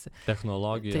misijos.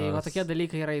 Technologijos. Tai va tokie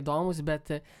dalykai yra įdomus,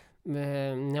 bet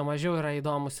nemažiau yra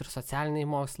įdomus ir socialiniai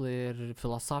mokslai, ir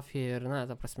filosofija, ir,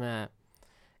 ta prasme,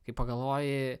 kai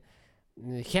pagalvoji,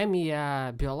 chemija,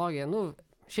 biologija,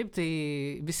 šiaip tai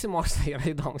visi mokslai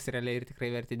yra įdomus realiai ir tikrai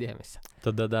verti dėmesio.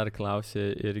 Tada dar klausė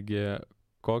irgi,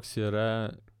 koks yra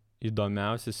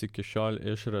įdomiausias iki šiol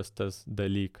išrastas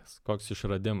dalykas? Koks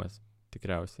išradimas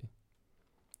tikriausiai?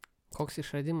 Koks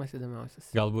išradimas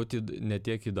įdomiausias? Galbūt ne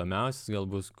tiek įdomiausias,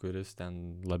 galbūt kuris ten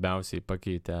labiausiai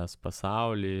pakeitęs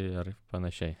pasaulį ar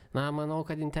panašiai. Manau,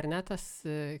 kad internetas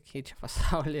keičia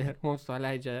pasaulį ir mums to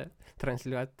leidžia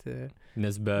transliuoti.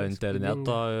 Nes be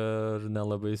interneto ir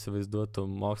nelabai įsivaizduotų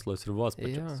mokslo sriubos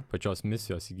pačios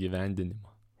misijos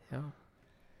įgyvendinimo. Jo.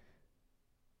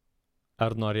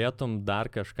 Ar norėtum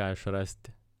dar kažką išrasti?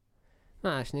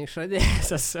 Na, aš neišradėjęs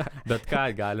esu. Bet ką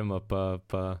galima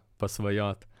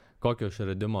pasvajot? Kokio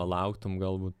išradimo lauktum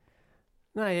galbūt?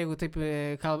 Na, jeigu taip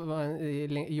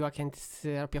juokiantis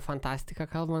apie fantastiką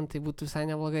kalbant, tai būtų visai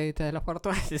neblogai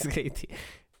teleportuotis greitai.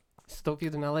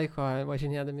 Sutaupytume laiko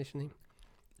važinėdami, žinai.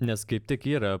 Nes kaip tik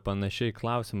yra panašiai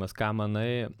klausimas, ką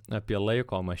manai apie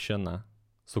laiko mašiną.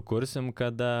 Sukursim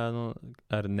kada,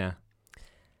 ar ne?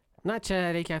 Na, čia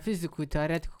reikia fizikų,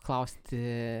 teoretikų klausti,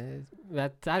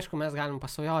 bet aišku, mes galim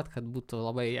pasvajot, kad būtų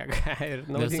labai jėga ir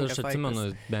naudingas Nes aš atsimenu,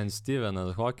 laikas. bent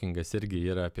Stephenas Hawkingas irgi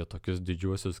yra apie tokius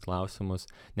didžiuosius klausimus,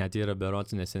 net yra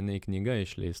berods neseniai knyga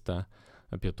išleista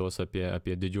apie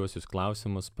didžiuosius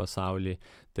klausimus pasaulyje,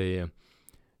 tai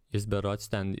jis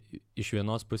berods ten iš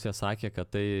vienos pusės sakė,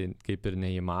 kad tai kaip ir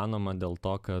neįmanoma dėl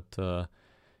to, kad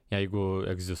jeigu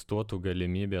egzistuotų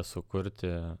galimybė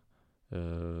sukurti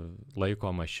laiko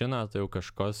mašiną, tai jau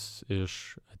kažkas iš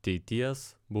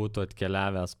ateities būtų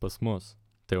atkeliavęs pas mus.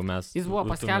 Tai jau mes Jis buvo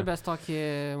paskelbęs tokį,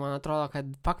 man atrodo, kad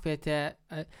pakvietė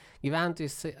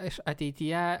gyventojus iš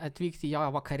ateityje atvykti į jo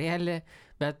vakarėlį,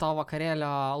 bet to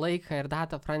vakarėlio laiką ir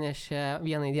datą pranešė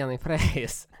vienai dienai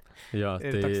praėjus. Jo,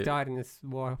 Ir toks teorinis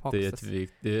buvo fokusas. Tai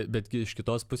atvykti, bet iš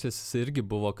kitos pusės jis irgi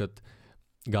buvo, kad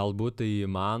galbūt tai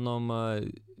įmanoma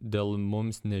dėl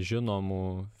mums nežinomų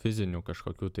fizinių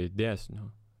kažkokių tai dėsnių,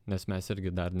 nes mes irgi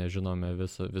dar nežinome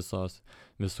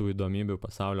visų įdomybių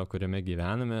pasaulio, kuriame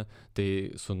gyvename, tai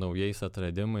su naujais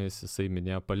atradimais jisai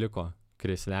minėjo paliko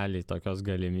krislelį tokios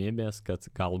galimybės, kad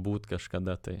galbūt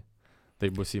kažkada tai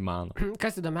bus įmanoma.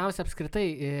 Kas įdomiausia apskritai,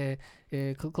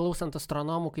 klausant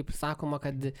astronomų, kaip sakoma,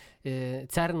 kad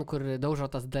CERN, kur daužo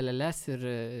tas daleles ir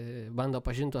bando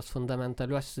pažinti tuos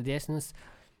fundamentaliuosius dėsnius,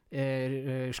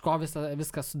 iš ko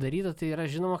viskas sudaryta, tai yra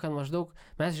žinoma, kad maždaug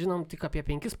mes žinom tik apie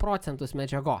 5%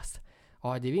 medžiagos,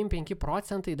 o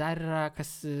 95% dar yra,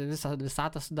 kas visą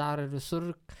visatą sudaro ir visur,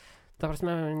 ta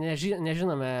prasme,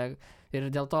 nežinome ir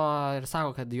dėl to ir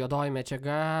sako, kad juodoji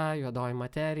medžiaga, juodoji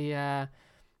materija,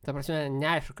 ta prasme,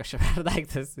 neaišku, kas čia per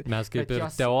daiktas. Mes kaip ir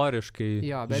teoriškai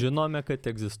žinome, kad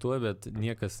egzistuoja, bet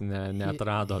niekas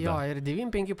neatrado. Jo, ir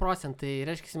 95%, tai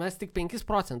reiškia, mes tik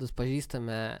 5%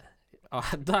 pažįstame, o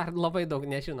dar labai daug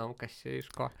nežinom, kas čia iš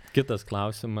ko. Kitas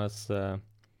klausimas.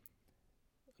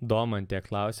 Domantė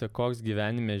klausė, koks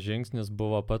gyvenime žingsnis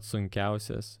buvo pats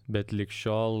sunkiausias, bet lig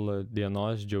šiol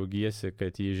dienos džiaugiesi,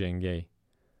 kad jį žengiai.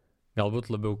 Galbūt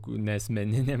labiau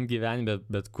nesmeniniam gyvenime,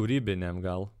 bet kūrybiniam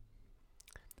gal.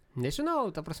 Nežinau,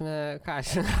 ta prasme, ką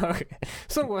aš žinau.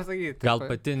 Sunku pasakyti. Gal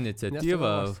pati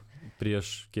iniciatyva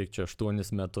prieš kiek čia 8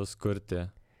 metus kurti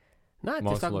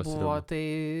Mokslo sriubą. Tai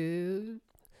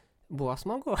buvo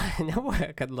smagu, nebuvo,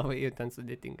 kad labai ten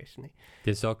sudėtinga, žinai.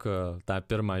 Tiesiog tą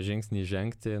pirmą žingsnį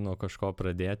žengti, nuo kažko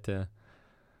pradėti.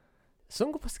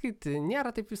 Sunku pasakyti,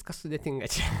 nėra taip viskas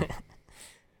sudėtinga čia.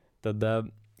 Tada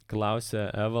klausė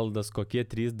Evaldas, kokie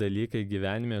 3 dalykai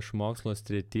gyvenime iš mokslo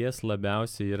srities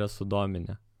labiausiai yra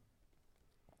sudominę.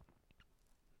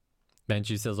 Bent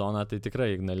šį sezoną tai tikrai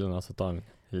Ignalinos atominė.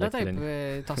 Na taip,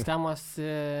 tos temos...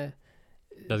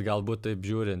 Bet galbūt taip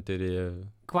žiūrint ir į...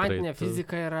 Kvantinė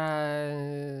fizika yra,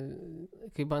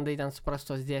 kai bandai ten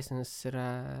suprasti tos dėsnius, yra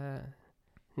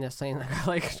nesueina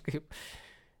galai kažkaip.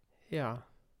 Jo.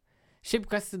 Šiaip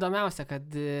kas įdomiausia, kad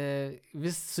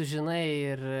vis sužinai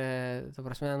ir, ta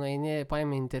prasme, nueini,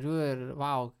 paimi interviu ir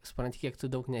wow, supranti, kiek tu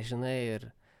daug nežinai ir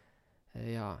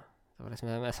jo, ta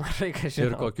prasme, mes mažai ką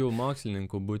žinom. Ir kokių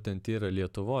mokslininkų būtent yra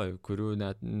Lietuvoje, kurių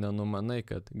net nenumanai,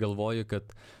 kad galvoji,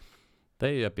 kad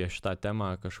tai apie šitą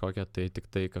temą kažkokią tai tik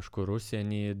tai kažkur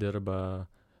užsienyje dirba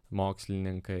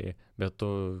mokslininkai, bet tu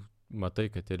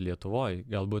matai, kad ir Lietuvoje.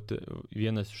 Galbūt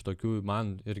vienas iš tokių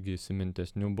man irgi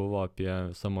įsimintesnių buvo apie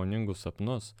sąmoningus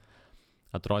sapnus.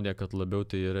 Atrodė, kad labiau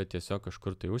tai yra tiesiog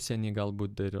kažkur tai užsienį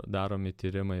galbūt daromi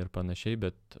tyrimai ir panašiai,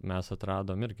 bet mes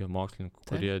atradom irgi mokslininkų,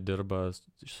 kurie dirba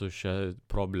su šia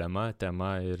problema,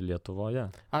 tema ir Lietuvoje.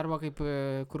 Arba kaip,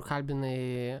 kur kalbinai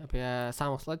apie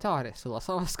sąmokslo teorijas,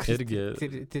 filosofas,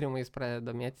 kuris tyrimais pradeda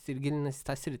domėtis ir gilinasi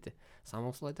tą sritį.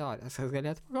 Sąmokslo teorijas, kas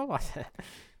galėtų pagalvoti.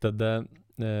 Tada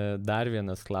dar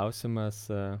vienas klausimas.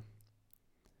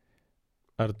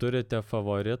 Ar turite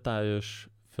favoritą iš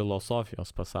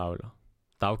filosofijos pasaulio?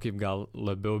 Tau kaip gal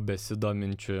labiau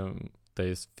besidominčių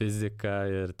tais fizika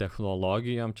ir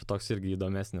technologijom, čia toks irgi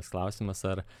įdomesnis klausimas,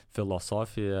 ar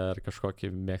filosofija, ar kažkokį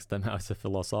mėgstamiausią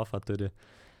filosofą turi?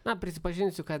 Na,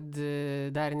 prisipažinsiu, kad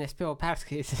dar nespėjau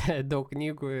perskaityti daug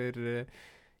knygų ir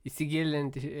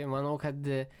įsigilinti. Manau, kad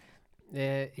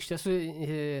iš tiesų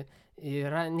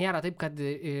nėra taip, kad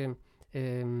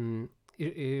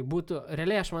būtų,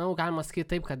 realiai aš manau, galima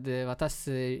sakyti taip, kad va, tas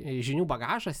žinių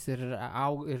bagažas ir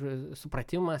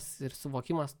supratimas ir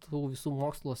suvokimas tų visų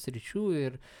mokslo sričių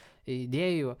ir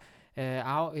idėjų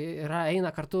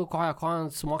eina kartu koja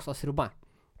kojant su mokslo sriuba.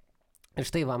 Ir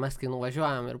štai va, mes kai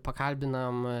nuvažiuojam ir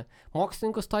pakalbinam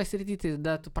mokslininkus toj srity,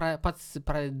 tai tu pats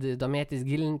pradedi domėtis,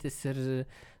 gilintis ir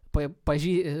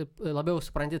labiau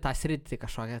supranti tą sritį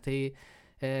kažkokią. Tai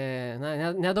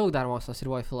nedaug dar mokslo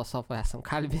sriuboj filosofų esam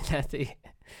kalbinę, tai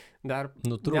dar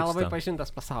nelabai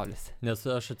pažintas pasaulis. Nes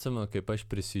aš atsimenu, kaip aš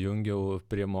prisijungiau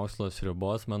prie mokslo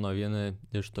sriubos, mano viena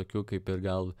iš tokių kaip ir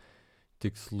gal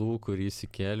tikslų, kurį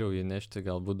įsikėliau, įnešti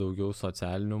galbūt daugiau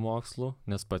socialinių mokslų,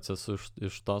 nes pats esu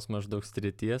iš tos maždaug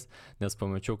srities, nes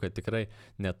pamačiau, kad tikrai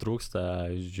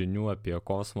netrūksta žinių apie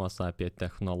kosmosą, apie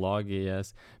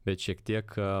technologijas, bet šiek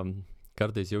tiek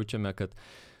kartais jaučiame, kad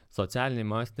socialiniai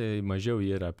mokslai mažiau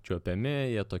yra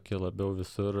apčiuopiami, jie tokie labiau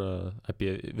visur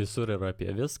ir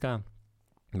apie viską,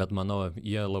 bet manau,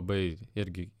 jie labai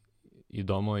irgi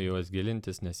įdomu juos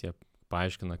gilintis, nes jie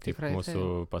paaiškina, kaip tikrai, mūsų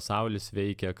pasaulis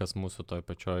veikia, kas mūsų toj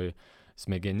pačioj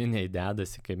smegeniniai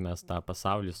dedasi, kaip mes tą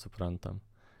pasaulį suprantam.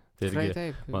 Tai irgi,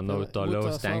 taip, manau, toliau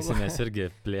stengsimės irgi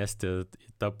plėsti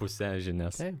į tą pusę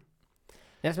žinias. Taip.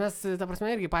 Nes mes, ta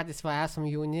prasme, irgi patys esam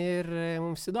jauni ir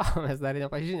mums įdomu, mes dar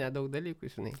nepažinę daug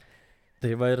dalykų, žinai.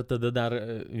 Tai va ir tada dar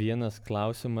vienas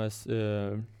klausimas,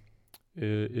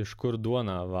 iš kur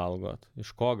duoną valgot,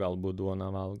 iš ko galbūt duoną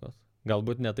valgot.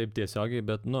 Galbūt ne taip tiesiogiai,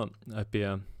 bet,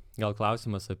 gal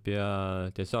klausimas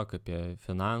tiesiog apie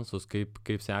finansus,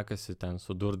 kaip sekasi ten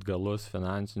sudurt galus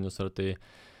finansinius, ar tai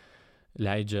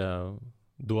leidžia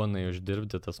duonai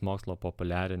uždirbti tas mokslo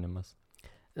populiarinimas.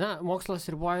 Mokslo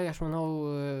sriuboj, aš manau,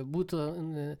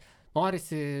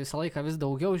 norisi visą laiką vis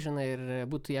daugiau, žinai, ir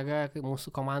būtų jėga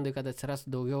mūsų komandai, kad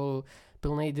atsirastų daugiau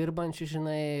pilnai dirbančių,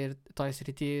 žinai, ir toj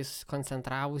srityje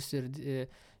koncentravusių ir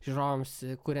žiūrovams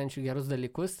kuriančių gerus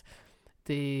dalykus.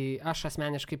 Tai aš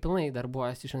asmeniškai pilnai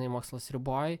darbuojuosi, žinai, mokslo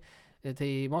sriuboj. Tai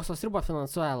mokslo sriubą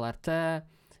finansuoja LRT,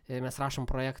 mes rašom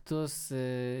projektus,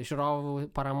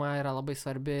 žiūrovų parama yra labai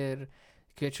svarbi ir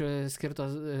kviečiu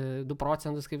skirtos 2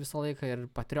 procentus kaip visą laiką ir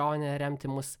Patreon'e remti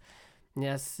mus,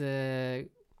 nes,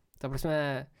 ta prasme,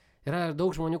 yra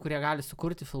daug žmonių, kurie gali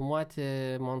sukurti, filmuoti,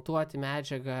 montuoti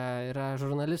medžiagą, yra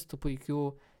žurnalistų puikių,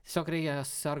 tiesiog reikia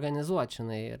susiorganizuoti,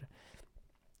 žinai, ir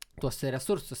tuos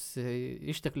resursus,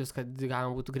 išteklius, kad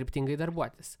galima būtų kryptingai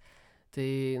darbuotis. Tai,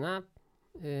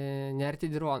 nearti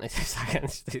dirvonai, taip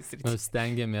sakant, šitais sričiais.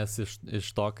 Stengiamės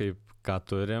iš to, ką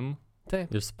turim,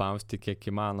 taip, išspausti kiek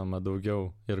įmanoma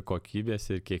daugiau ir kokybės,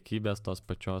 ir kiekybės tos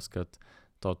pačios, kad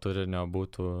to turinio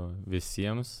būtų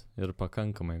visiems ir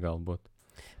pakankamai galbūt.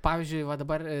 Pavyzdžiui, va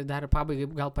dabar dar pabaigai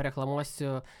gal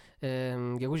pareklamuosiu,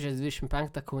 gegužės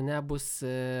 25 Kaune bus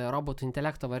robotų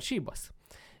intelekto varžybos.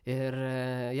 Ir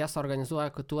jas organizuoja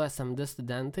KTU SMD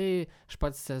studentai, aš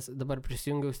pats dabar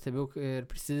prisijungiau, stebiu ir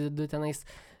prisidedu tenais,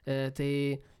 tai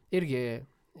irgi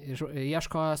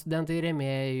ieško studentai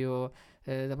rėmėjų,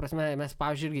 ta prasme, mes,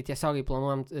 pavyzdžiui, irgi tiesiogiai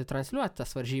planuojam transliuoti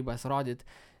tas varžybas, rodyti,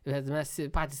 bet mes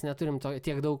patys neturim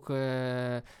tiek daug,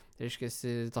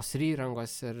 reiškiasi, tos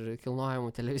įrangos ir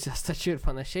kilnojamų televizijos stačių ir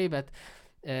panašiai, bet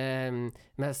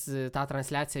mes tą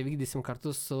transliaciją vykdysim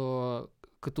kartu su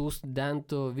kitų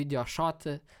studentų video shot,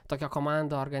 tokia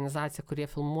komanda, organizacija, kurie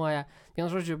filmuoja. Vienu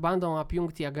žodžiu, bandom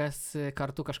apjungti jėgas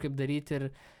kartu kažkaip daryti ir,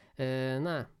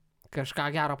 kažką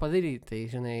gero padaryti. Tai,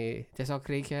 žinai, tiesiog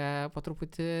reikia po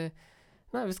truputį,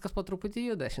 viskas po truputį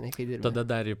juda, žinai, kai dirbame. Tada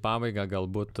dar į pabaigą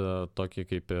galbūt tokį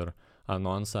kaip ir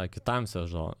anonsą kitam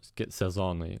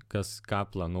sezonui, ką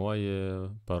planuoji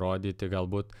parodyti,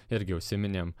 galbūt irgi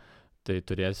užsiminėm. Tai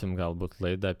turėsim galbūt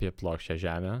laidą apie plokščią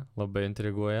žemę, labai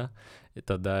intriguoja.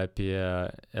 Tada apie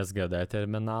SGD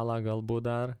terminalą galbūt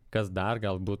dar. Kas dar,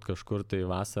 galbūt kažkur tai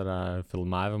vasarą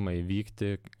filmavimai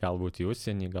vykti, galbūt į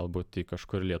užsienį, galbūt į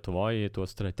kažkur Lietuvoje, į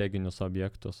tuos strateginius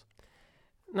objektus.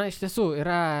 Iš tiesų,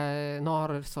 yra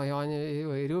norų ir svajonių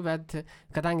įvairių, bet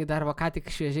kadangi dar ką tik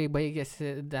šviežiai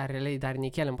baigėsi, dar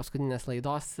nekėlėm paskutinės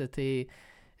laidos, tai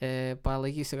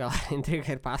palaikysiu gal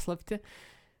intrigą ir paslaptį.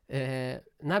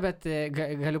 Bet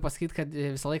galiu pasakyti, kad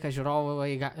visą laiką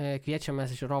kviečiame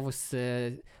žiūrovus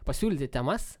pasiūlyti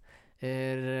temas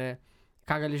ir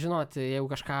ką gali žinoti,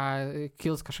 jeigu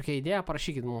kils kažkokia idėja,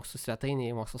 parašykit mūsų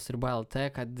svetainėje Mokslo sriuba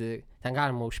LT, kad ten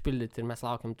galima užpildyti ir mes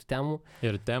laukiam tų temų.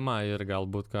 Ir temą, ir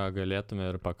galbūt ką galėtume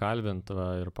ir pakalbinti,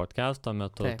 ir podcast'o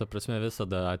metu, ta prasme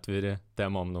visada atviri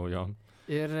temom naujom.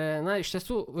 Ir, iš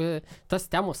tiesų,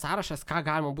 tas temų sąrašas, ką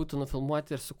galima būtų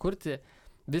nufilmuoti ir sukurti,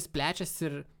 vis plečiasi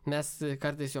ir mes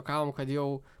kartais juokavom, kad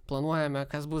jau planuojame,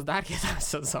 kas bus dar kitam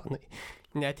sezonui.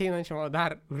 Neateinančiam, o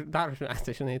dar už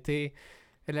metų, žinai. Tai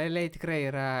realiai tikrai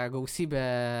yra gausybė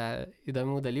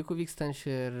įdomių dalykų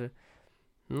vykstančių ir,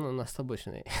 nuostabu,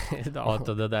 žinai, įdomu. O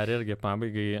tada dar irgi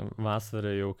pabaigai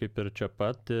vasarą jau kaip ir čia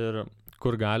pat ir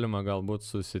kur galima galbūt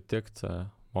susitikti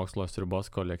Mokslo sriubos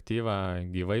kolektyvą,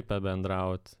 gyvai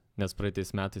pabendrauti, nes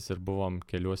praeitais metais ir buvom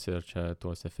keliuose ir čia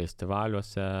tuose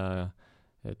festivaliuose,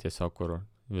 tiesiog kur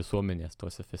visuomenės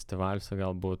tuose festivaliuose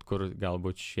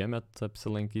galbūt šiemet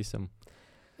apsilankysim.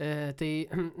 Tai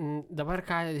dabar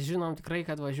ką žinom tikrai,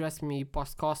 kad važiuosim į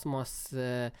Postkosmos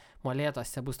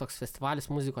Molėtuose, bus toks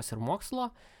festivalis muzikos ir mokslo.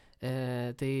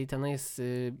 Tai tenais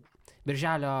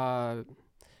birželio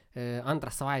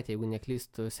 2 savaitę, jeigu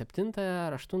neklystu, 7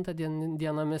 ar 8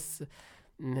 dienomis.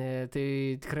 Tai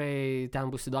tikrai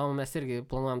ten bus įdomu, mes irgi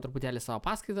planuojam truputėlį savo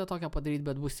paskaitą tokią padaryti,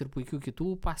 bet bus ir puikių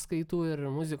kitų paskaitų ir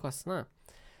muzikos,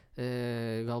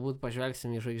 galbūt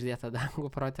pažvelgsim į žvaigždėtą dangų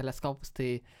pro teleskopus,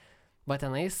 tai va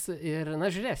tenais ir,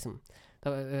 žiūrėsim.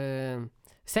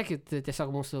 Sekit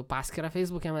tiesiog mūsų paskyrą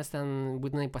Facebook'e, mes ten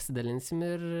būtinai pasidalinsim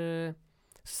ir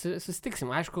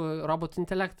susitiksim. Aišku, robotų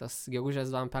intelektas,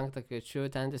 gegužės 25 kviečiu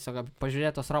ten tiesiog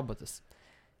pažiūrėti tos robotus.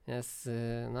 Nes,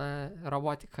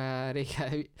 robotiką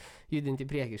reikia judinti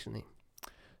priekį, žinai.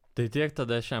 Tai tiek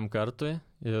tada šiam kartui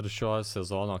ir šio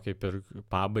sezono kaip ir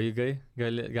pabaigai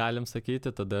galim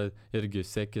sakyti, tada irgi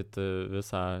sekit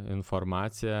visą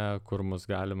informaciją, kur mus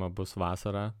galima bus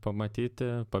vasarą pamatyti,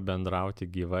 pabendrauti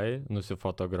gyvai,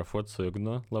 nusifotografuoti su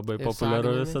Ignu, labai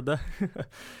populiaru visada.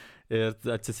 Ir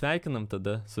atsisveikinam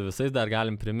tada su visais, dar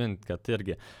galim priminti, kad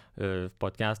irgi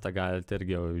podcastą galite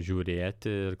irgi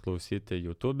žiūrėti ir klausyti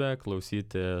YouTube,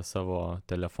 klausyti savo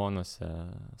telefonuose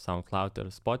SoundCloud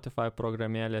ir Spotify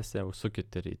programėlėse,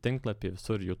 užsukit ir į tinklapį,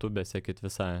 visur YouTube sekit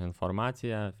visą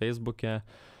informaciją, Facebook'e.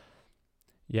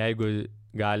 Jeigu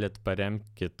galit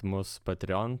paremkit mus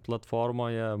Patreon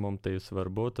platformoje, mums tai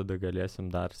svarbu, tada galėsim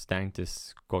dar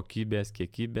stengtis kokybės,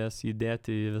 kiekybės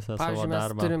įdėti į visą savo darbą. Pavyzdžiui,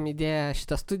 mes turim idėją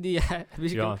šitą studiją.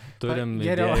 Jo, turim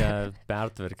idėją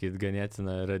pertvarkyti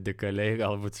ganėtinai radikaliai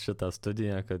galbūt šitą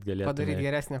studiją, kad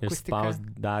galėtume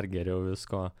išspausti dar geriau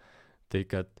visko. Tai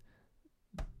kad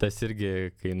tas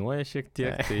irgi kainuoja šiek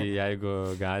tiek, tai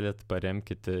jeigu galit,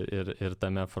 paremkit ir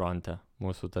tame fronte,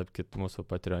 tapkit mūsų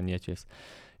patreoniečiais.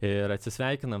 Ir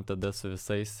atsisveikinam tada su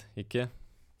visais. Iki.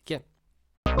 Iki.